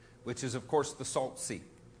 which is, of course, the Salt Sea,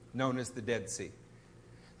 known as the Dead Sea.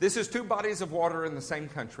 This is 2 bodies of water in the same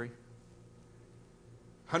country,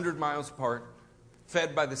 100 miles apart,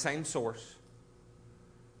 fed by the same source.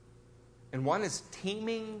 And one is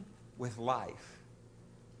teeming with life,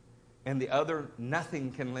 and the other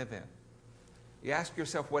nothing can live in. You ask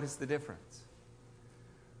yourself, what is the difference?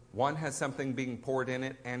 One has something being poured in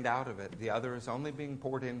it and out of it. The other is only being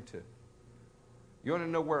poured into. You want to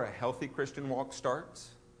know where a healthy Christian walk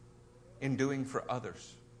starts? In doing for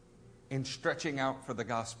others, in stretching out for the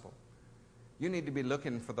gospel. You need to be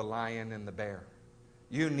looking for the lion and the bear.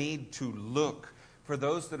 You need to look for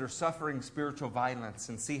those that are suffering spiritual violence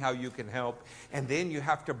and see how you can help. And then you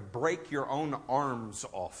have to break your own arms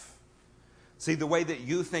off. See, the way that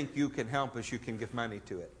you think you can help is you can give money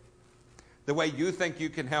to it. The way you think you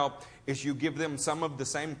can help is you give them some of the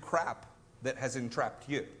same crap that has entrapped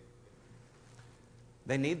you.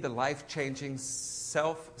 They need the life-changing,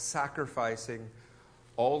 self-sacrificing,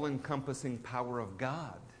 all-encompassing power of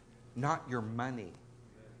God, not your money,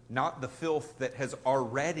 not the filth that has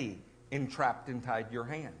already entrapped and tied your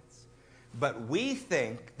hands. But we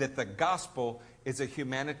think that the gospel is a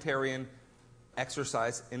humanitarian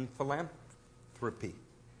exercise in philanthropy.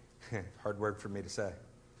 Hard word for me to say.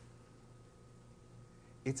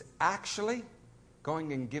 It's actually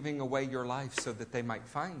going and giving away your life so that they might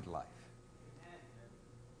find life.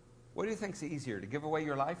 What do you think is easier, to give away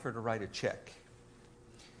your life or to write a check?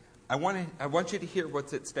 I want you to hear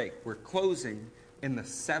what's at stake. We're closing in the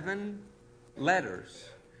 7 letters.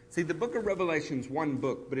 See, the book of Revelation is one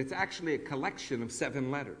book, but it's actually a collection of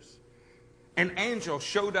 7 letters. An angel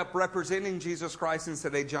showed up representing Jesus Christ and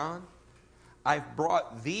said, "Hey, John, I've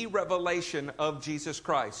brought the revelation of Jesus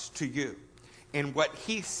Christ to you. And what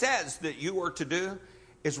he says that you are to do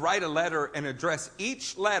is write a letter and address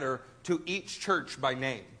each letter to each church by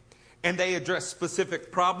name. And they address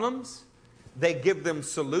specific problems, they give them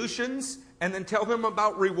solutions, and then tell them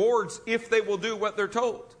about rewards if they will do what they're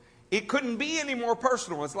told." It couldn't be any more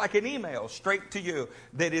personal. It's like an email straight to you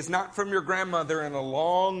that is not from your grandmother in a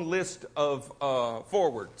long list of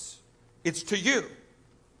forwards. It's to you.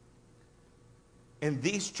 And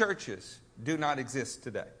these churches do not exist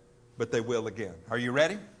today, but they will again. Are you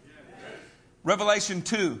ready? Yes. Revelation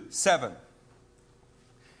 2:7.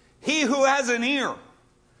 He who has an ear,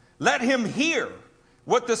 let him hear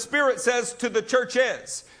what the Spirit says to the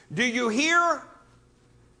churches. Do you hear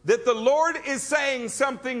that the Lord is saying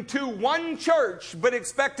something to one church, but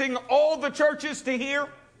expecting all the churches to hear?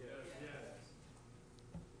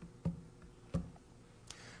 Yes.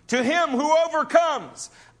 To him who overcomes,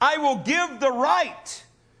 I will give the right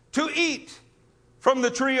to eat from the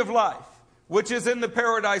tree of life, which is in the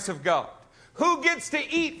paradise of God. Who gets to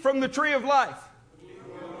eat from the tree of life?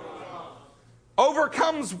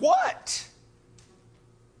 Overcomes what?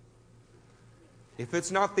 If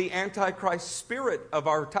it's not the Antichrist spirit of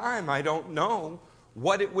our time, I don't know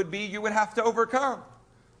what it would be you would have to overcome.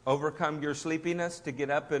 Overcome your sleepiness to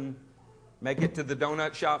get up and make it to the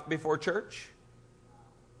donut shop before church?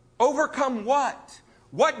 Overcome what?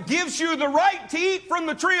 What gives you the right to eat from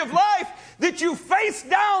the tree of life, that you face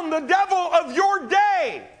down the devil of your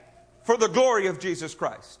day for the glory of Jesus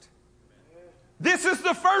Christ? This is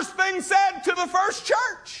the first thing said to the first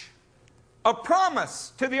church. A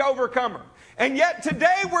promise to the overcomer. And yet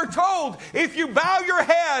today we're told, if you bow your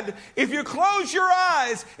head, if you close your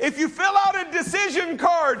eyes, if you fill out a decision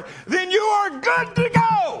card, then you are good to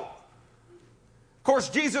go. Of course,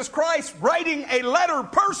 Jesus Christ, writing a letter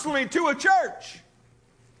personally to a church,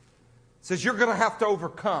 says you're going to have to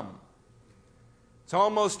overcome. It's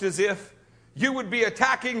almost as if you would be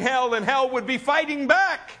attacking hell and hell would be fighting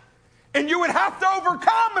back. And you would have to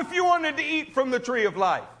overcome if you wanted to eat from the tree of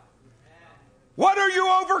life. What are you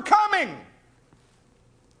overcoming?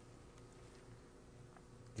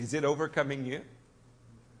 Is it overcoming you?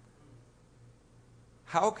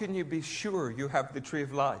 How can you be sure you have the tree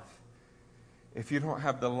of life if you don't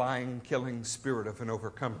have the lying, killing spirit of an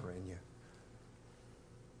overcomer in you?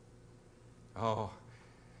 Oh,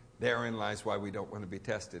 therein lies why we don't want to be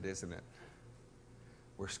tested, isn't it?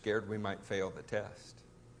 We're scared we might fail the test.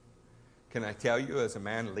 Can I tell you, as a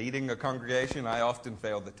man leading a congregation, I often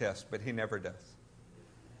fail the test, but he never does.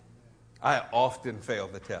 I often fail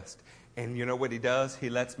the test. And you know what he does? He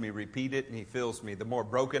lets me repeat it and he fills me. The more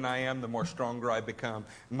broken I am, the more stronger I become.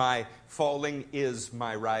 My falling is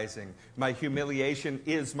my rising. My humiliation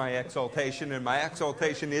is my exaltation, and my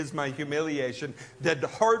exaltation is my humiliation. The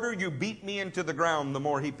harder you beat me into the ground, the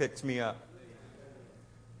more he picks me up.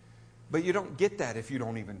 But you don't get that if you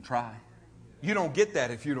don't even try. You don't get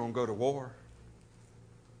that if you don't go to war.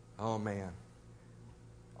 Oh man.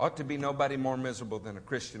 Ought to be nobody more miserable than a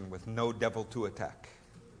Christian with no devil to attack.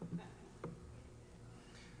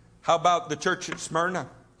 How about the church at Smyrna?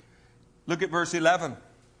 Look at verse 11.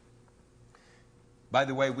 By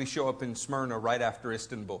the way, we show up in Smyrna right after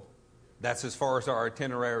Istanbul. That's as far as our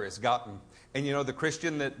itinerary has gotten. And you know the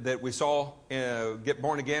Christian that we saw get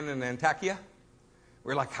born again in Antakya?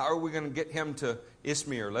 We're like, how are we going to get him to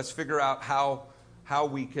Izmir? Let's figure out how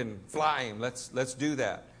we can fly him. Let's do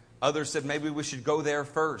that. Others said maybe we should go there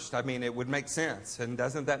first. I mean, it would make sense. And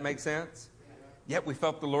doesn't that make sense? Yet we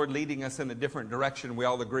felt the Lord leading us in a different direction. We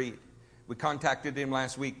all agreed. We contacted him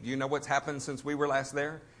last week. Do you know what's happened since we were last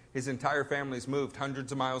there? His entire family's moved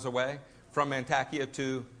hundreds of miles away from Antakya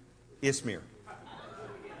to Izmir.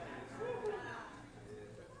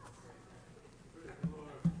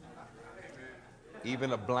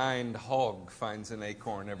 Even a blind hog finds an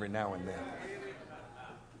acorn every now and then.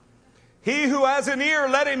 He who has an ear,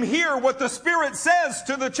 let him hear what the Spirit says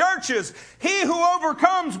to the churches. He who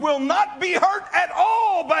overcomes will not be hurt at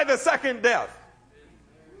all by the second death.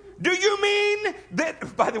 Do you mean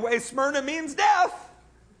that, by the way, Smyrna means death.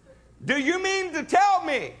 Do you mean to tell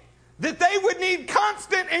me that they would need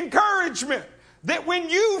constant encouragement, that when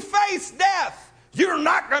you face death, you're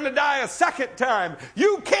not going to die a second time.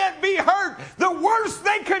 You can't be hurt. The worst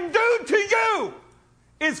they can do to you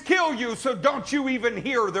is kill you, so don't you even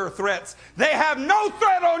hear their threats. They have no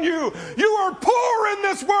threat on you. You are poor in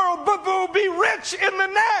this world, but will be rich in the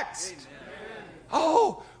next. Amen.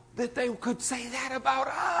 Oh, that they could say that about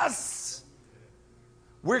us.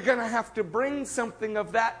 We're going to have to bring something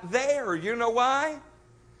of that there. You know why?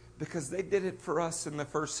 Because they did it for us in the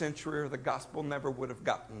first century, or the gospel never would have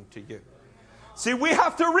gotten to you. See, we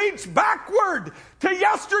have to reach backward to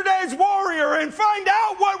yesterday's warrior and find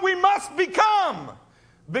out what we must become.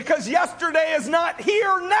 Because yesterday is not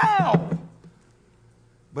here now.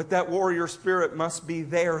 But that warrior spirit must be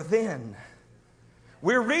there then.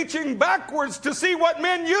 We're reaching backwards to see what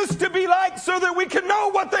men used to be like so that we can know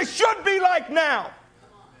what they should be like now.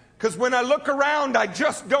 Because when I look around, I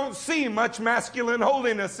just don't see much masculine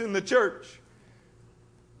holiness in the church.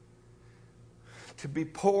 To be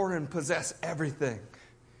poor and possess everything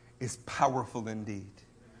is powerful indeed.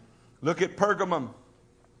 Look at Pergamum,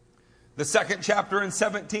 the 2nd chapter and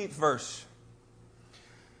 17th verse.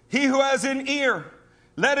 He who has an ear,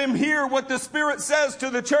 let him hear what the Spirit says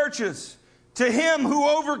to the churches. To him who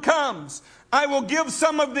overcomes, I will give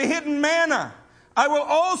some of the hidden manna. I will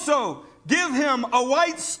also give him a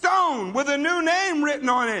white stone with a new name written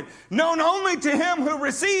on it, known only to him who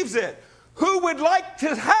receives it. Who would like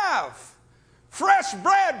to have fresh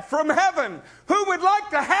bread from heaven? Who would like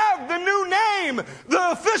to have the new name,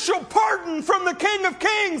 the official pardon from the King of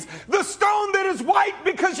Kings, the stone that is white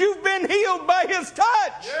because you've been healed by his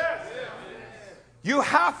touch? Yes. You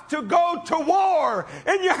have to go to war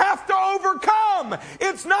and you have to overcome.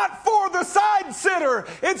 It's not for the side sitter.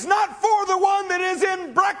 It's not for the one that is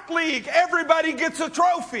in Breck League. Everybody gets a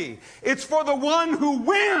trophy. It's for the one who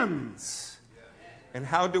wins. And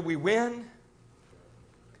how do we win?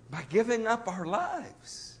 By giving up our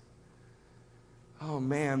lives. Oh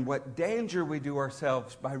man, what danger we do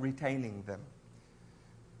ourselves by retaining them.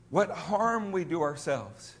 What harm we do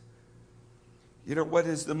ourselves. You know what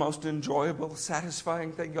is the most enjoyable,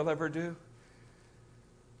 satisfying thing you'll ever do?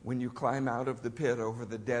 When you climb out of the pit over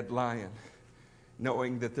the dead lion,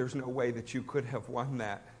 knowing that there's no way that you could have won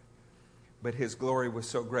that. But his glory was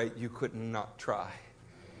so great you couldn't not try.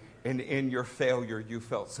 And in your failure, you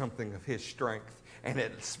felt something of his strength. And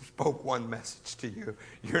it spoke one message to you.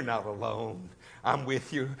 You're not alone. I'm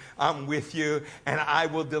with you. I'm with you. And I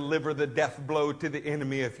will deliver the death blow to the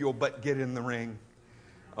enemy if you'll but get in the ring.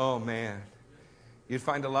 Oh, man. You'd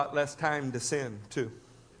find a lot less time to sin, too.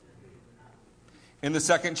 In the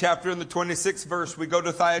 2nd chapter, in the 26th verse, we go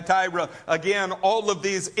to Thyatira. Again, all of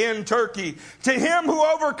these in Turkey. To him who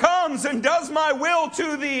overcomes and does my will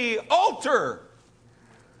to the altar.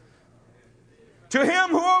 To him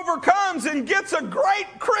who overcomes and gets a great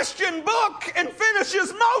Christian book and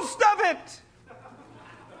finishes most of it.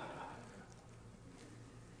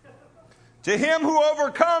 To him who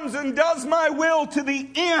overcomes and does my will to the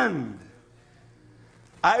end.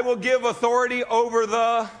 I will give authority over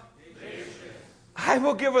the nations. I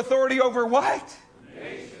will give authority over what?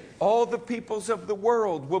 Nations. All the peoples of the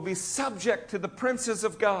world will be subject to the princes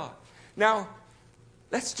of God. Now,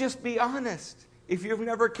 let's just be honest. If you've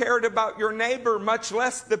never cared about your neighbor, much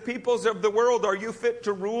less the peoples of the world, are you fit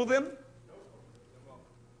to rule them?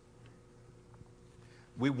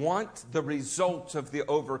 We want the results of the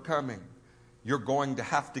overcoming. You're going to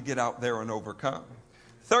have to get out there and overcome.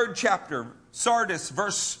 3rd chapter, Sardis,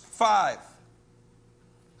 verse 5.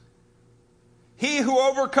 He who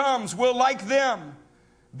overcomes will, like them,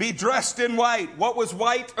 be dressed in white. What was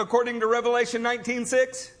white according to Revelation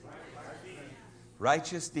 19:6?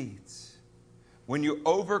 Righteous deeds. When you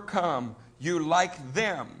overcome, you, like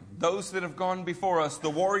them, those that have gone before us, the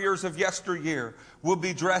warriors of yesteryear, will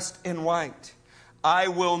be dressed in white. I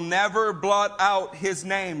will never blot out his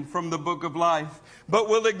name from the book of life, but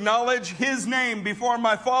will acknowledge his name before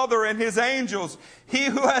my Father and his angels. He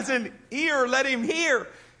who has an ear, let him hear.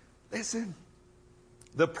 Listen,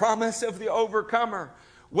 the promise of the overcomer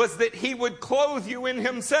was that he would clothe you in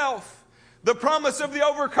himself. The promise of the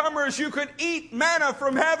overcomer is you could eat manna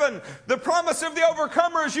from heaven. The promise of the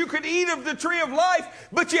overcomer is you could eat of the tree of life,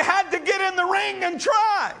 but you had to get in the ring and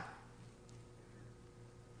try.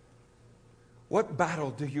 What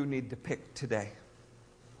battle do you need to pick today?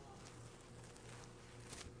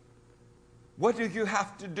 What do you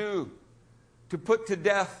have to do to put to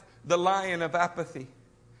death the lion of apathy?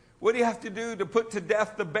 What do you have to do to put to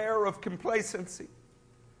death the bear of complacency?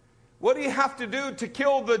 What do you have to do to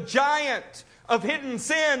kill the giant of hidden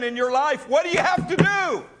sin in your life? What do you have to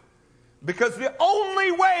do? Because the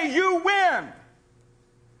only way you win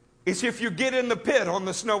is if you get in the pit on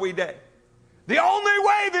the snowy day. The only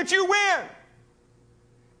way that you win.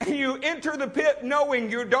 And you enter the pit knowing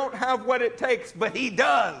you don't have what it takes, but He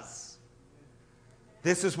does.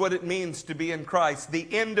 This is what it means to be in Christ. The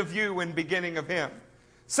end of you and beginning of Him.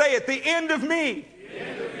 Say it, the end of me,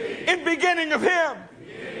 and beginning of Him.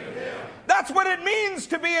 That's what it means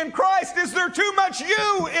to be in Christ. Is there too much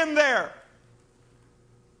you in there?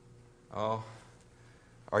 Oh,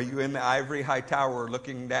 are you in the ivory high tower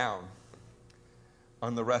looking down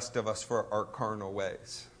on the rest of us for our carnal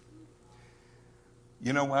ways?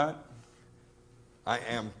 You know what? I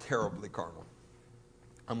am terribly carnal.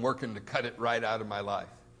 I'm working to cut it right out of my life.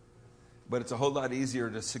 But it's a whole lot easier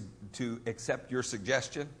to accept your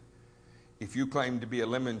suggestion if you claim to be a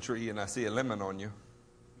lemon tree and I see a lemon on you.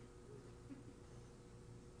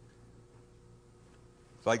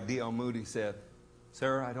 It's like D.L. Moody said,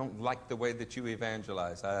 "Sir, I don't like the way that you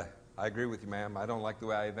evangelize." I agree with you, ma'am. I don't like the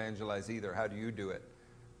way I evangelize either. How do you do it?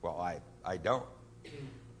 Well, I don't.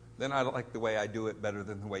 Then I like the way I do it better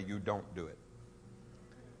than the way you don't do it.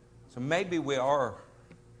 So maybe we are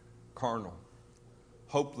carnal,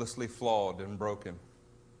 hopelessly flawed and broken.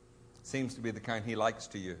 Seems to be the kind He likes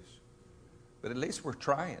to use. But at least we're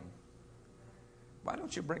trying. Why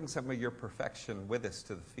don't you bring some of your perfection with us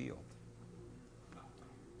to the field?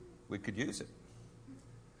 We could use it.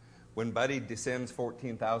 When Buddy descends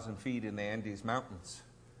 14,000 feet in the Andes Mountains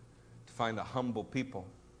to find a humble people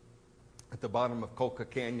at the bottom of Colca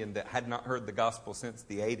Canyon that had not heard the gospel since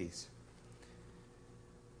the 80s,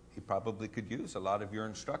 he probably could use a lot of your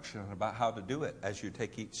instruction about how to do it as you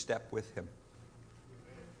take each step with him.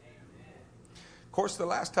 Of course, the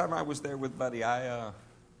last time I was there with Buddy, I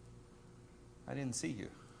didn't see you.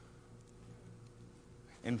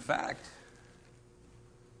 In fact,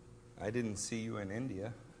 I didn't see you in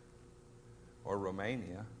India or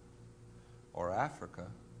Romania or Africa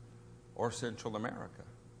or Central America.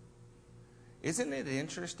 Isn't it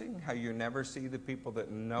interesting how you never see the people that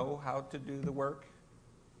know how to do the work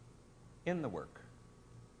in the work?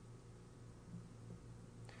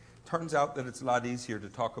 Turns out that it's a lot easier to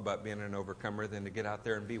talk about being an overcomer than to get out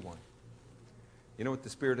there and be one. You know what the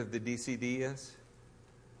spirit of the DCD is?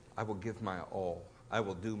 I will give my all. I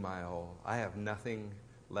will do my all. I have nothing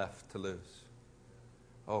left to lose.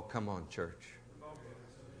 Oh, come on, church.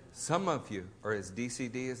 Some of you are as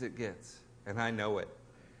DCD as it gets, and I know it.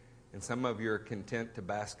 And some of you are content to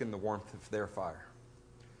bask in the warmth of their fire.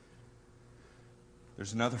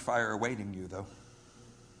 There's another fire awaiting you, though.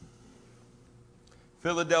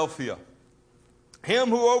 Philadelphia. Him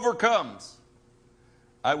who overcomes,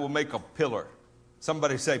 I will make a pillar.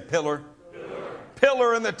 Somebody say pillar. Pillar.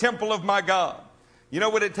 Pillar in the temple of my God. You know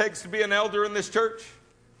what it takes to be an elder in this church?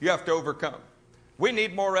 You have to overcome. We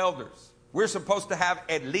need more elders. We're supposed to have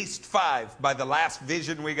at least 5 by the last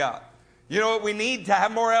vision we got. You know what we need to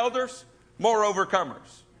have more elders? More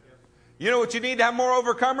overcomers. You know what you need to have more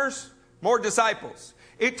overcomers? More disciples.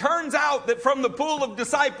 It turns out that from the pool of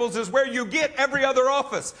disciples is where you get every other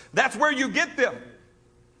office. That's where you get them.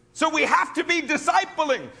 So we have to be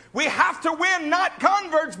discipling. We have to win not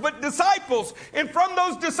converts but disciples. And from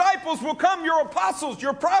those disciples will come your apostles,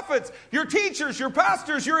 your prophets, your teachers, your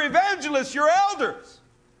pastors, your evangelists, your elders.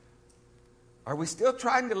 Are we still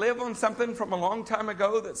trying to live on something from a long time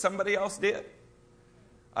ago that somebody else did?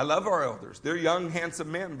 I love our elders. They're young,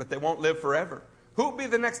 handsome men, but they won't live forever. Who will be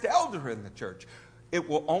the next elder in the church? It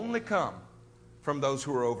will only come from those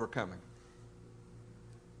who are overcoming.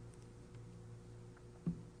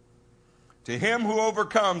 To him who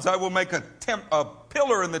overcomes, I will make a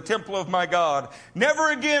pillar in the temple of my God.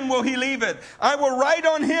 Never again will he leave it. I will write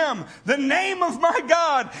on him the name of my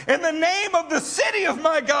God and the name of the city of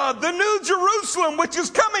my God, the new Jerusalem, which is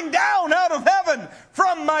coming down out of heaven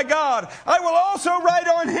from my God. I will also write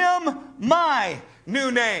on him my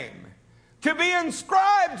new name, to be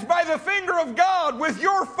inscribed by the finger of God with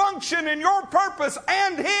your function and your purpose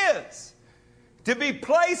and his. To be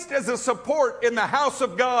placed as a support in the house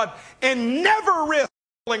of God and never risk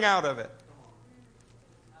falling out of it.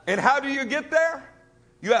 And how do you get there?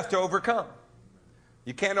 You have to overcome.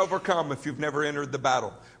 You can't overcome if you've never entered the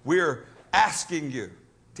battle. We're asking you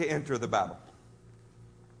to enter the battle.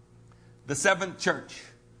 The 7th church,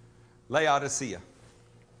 Laodicea.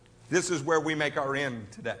 This is where we make our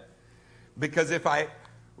end today. Because if I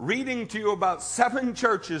reading to you about 7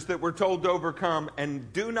 churches that were told to overcome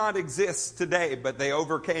and do not exist today, but they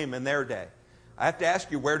overcame in their day, I have to ask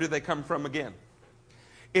you, where do they come from again?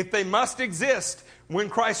 If they must exist when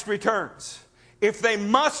Christ returns, if they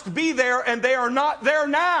must be there and they are not there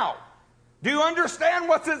now, do you understand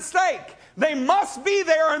what's at stake? They must be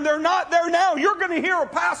there and they're not there now. You're going to hear a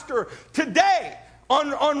pastor today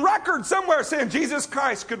on record somewhere saying Jesus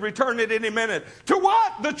Christ could return at any minute. To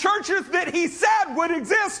what? The churches that he said would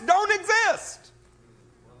exist don't exist.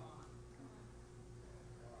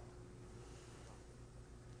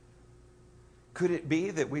 Could it be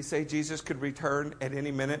that we say Jesus could return at any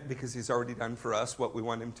minute because he's already done for us what we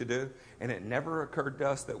want him to do, and it never occurred to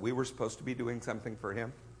us that we were supposed to be doing something for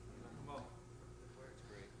him?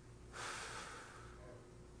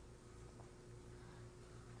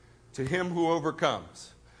 To him who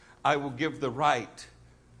overcomes, I will give the right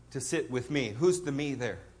to sit with me. Who's the me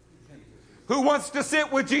there? Who wants to sit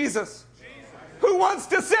with Jesus? Who wants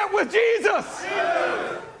to sit with Jesus?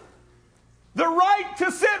 The right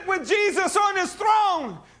to sit with Jesus on his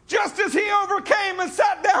throne, just as he overcame and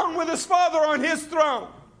sat down with his Father on his throne.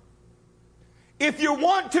 If you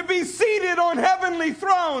want to be seated on heavenly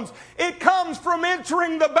thrones, it comes from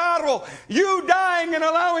entering the battle, you dying and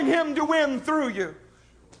allowing him to win through you.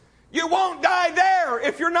 You won't die there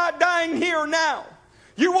if you're not dying here now.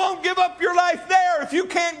 You won't give up your life there if you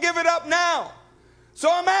can't give it up now. So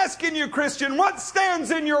I'm asking you, Christian, what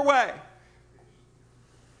stands in your way?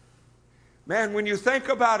 Man, when you think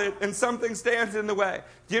about it and something stands in the way,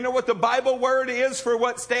 do you know what the Bible word is for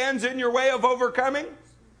what stands in your way of overcoming?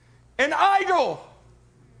 An idol.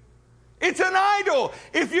 It's an idol.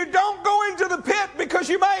 If you don't go into the pit because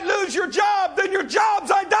you might lose your job, then your job's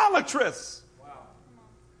idolatrous.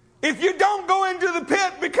 If you don't go into the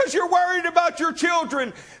pit because you're worried about your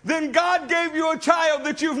children, then God gave you a child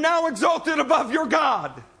that you've now exalted above your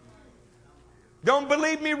God. Don't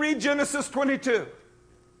believe me? Read Genesis 22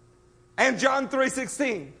 and John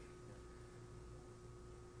 3:16.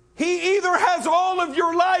 He either has all of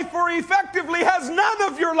your life or effectively has none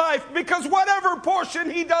of your life, because whatever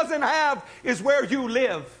portion he doesn't have is where you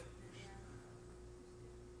live.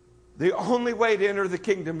 The only way to enter the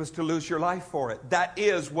kingdom is to lose your life for it. That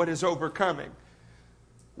is what is overcoming.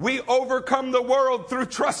 We overcome the world through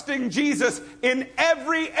trusting Jesus in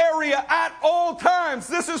every area at all times.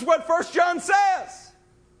 This is what 1 John says.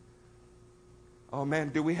 Oh man,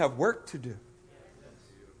 do we have work to do?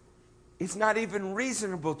 It's not even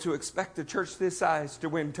reasonable to expect a church this size to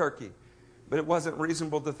win Turkey. But it wasn't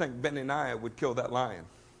reasonable to think Benaniah would kill that lion.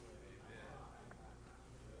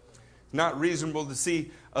 Not reasonable to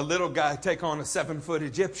see a little guy take on a 7-foot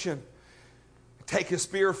Egyptian, take a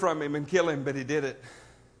spear from him and kill him, but he did it.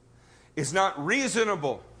 It's not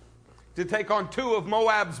reasonable to take on 2 of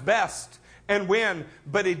Moab's best and win,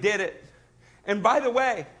 but he did it. And by the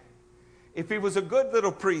way, if he was a good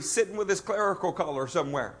little priest sitting with his clerical collar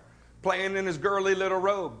somewhere, playing in his girly little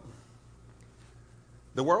robe,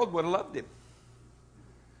 the world would have loved him.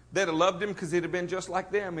 They'd have loved him because he'd have been just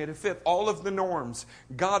like them. He'd have fit all of the norms.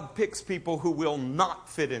 God picks people who will not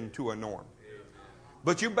fit into a norm.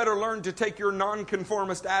 But you better learn to take your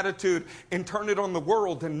nonconformist attitude and turn it on the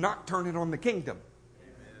world and not turn it on the kingdom.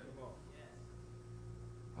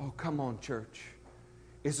 Oh, come on, church.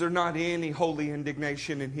 Is there not any holy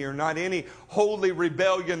indignation in here? Not any holy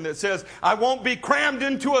rebellion that says, I won't be crammed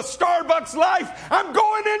into a Starbucks life. I'm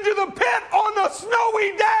going into the pit on a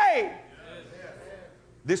snowy day.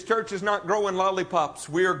 This church is not growing lollipops.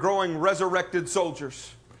 We are growing resurrected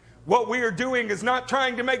soldiers. What we are doing is not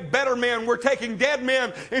trying to make better men. We're taking dead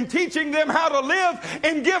men and teaching them how to live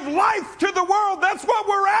and give life to the world. That's what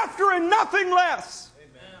we're after and nothing less.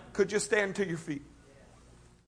 Amen. Could you stand to your feet?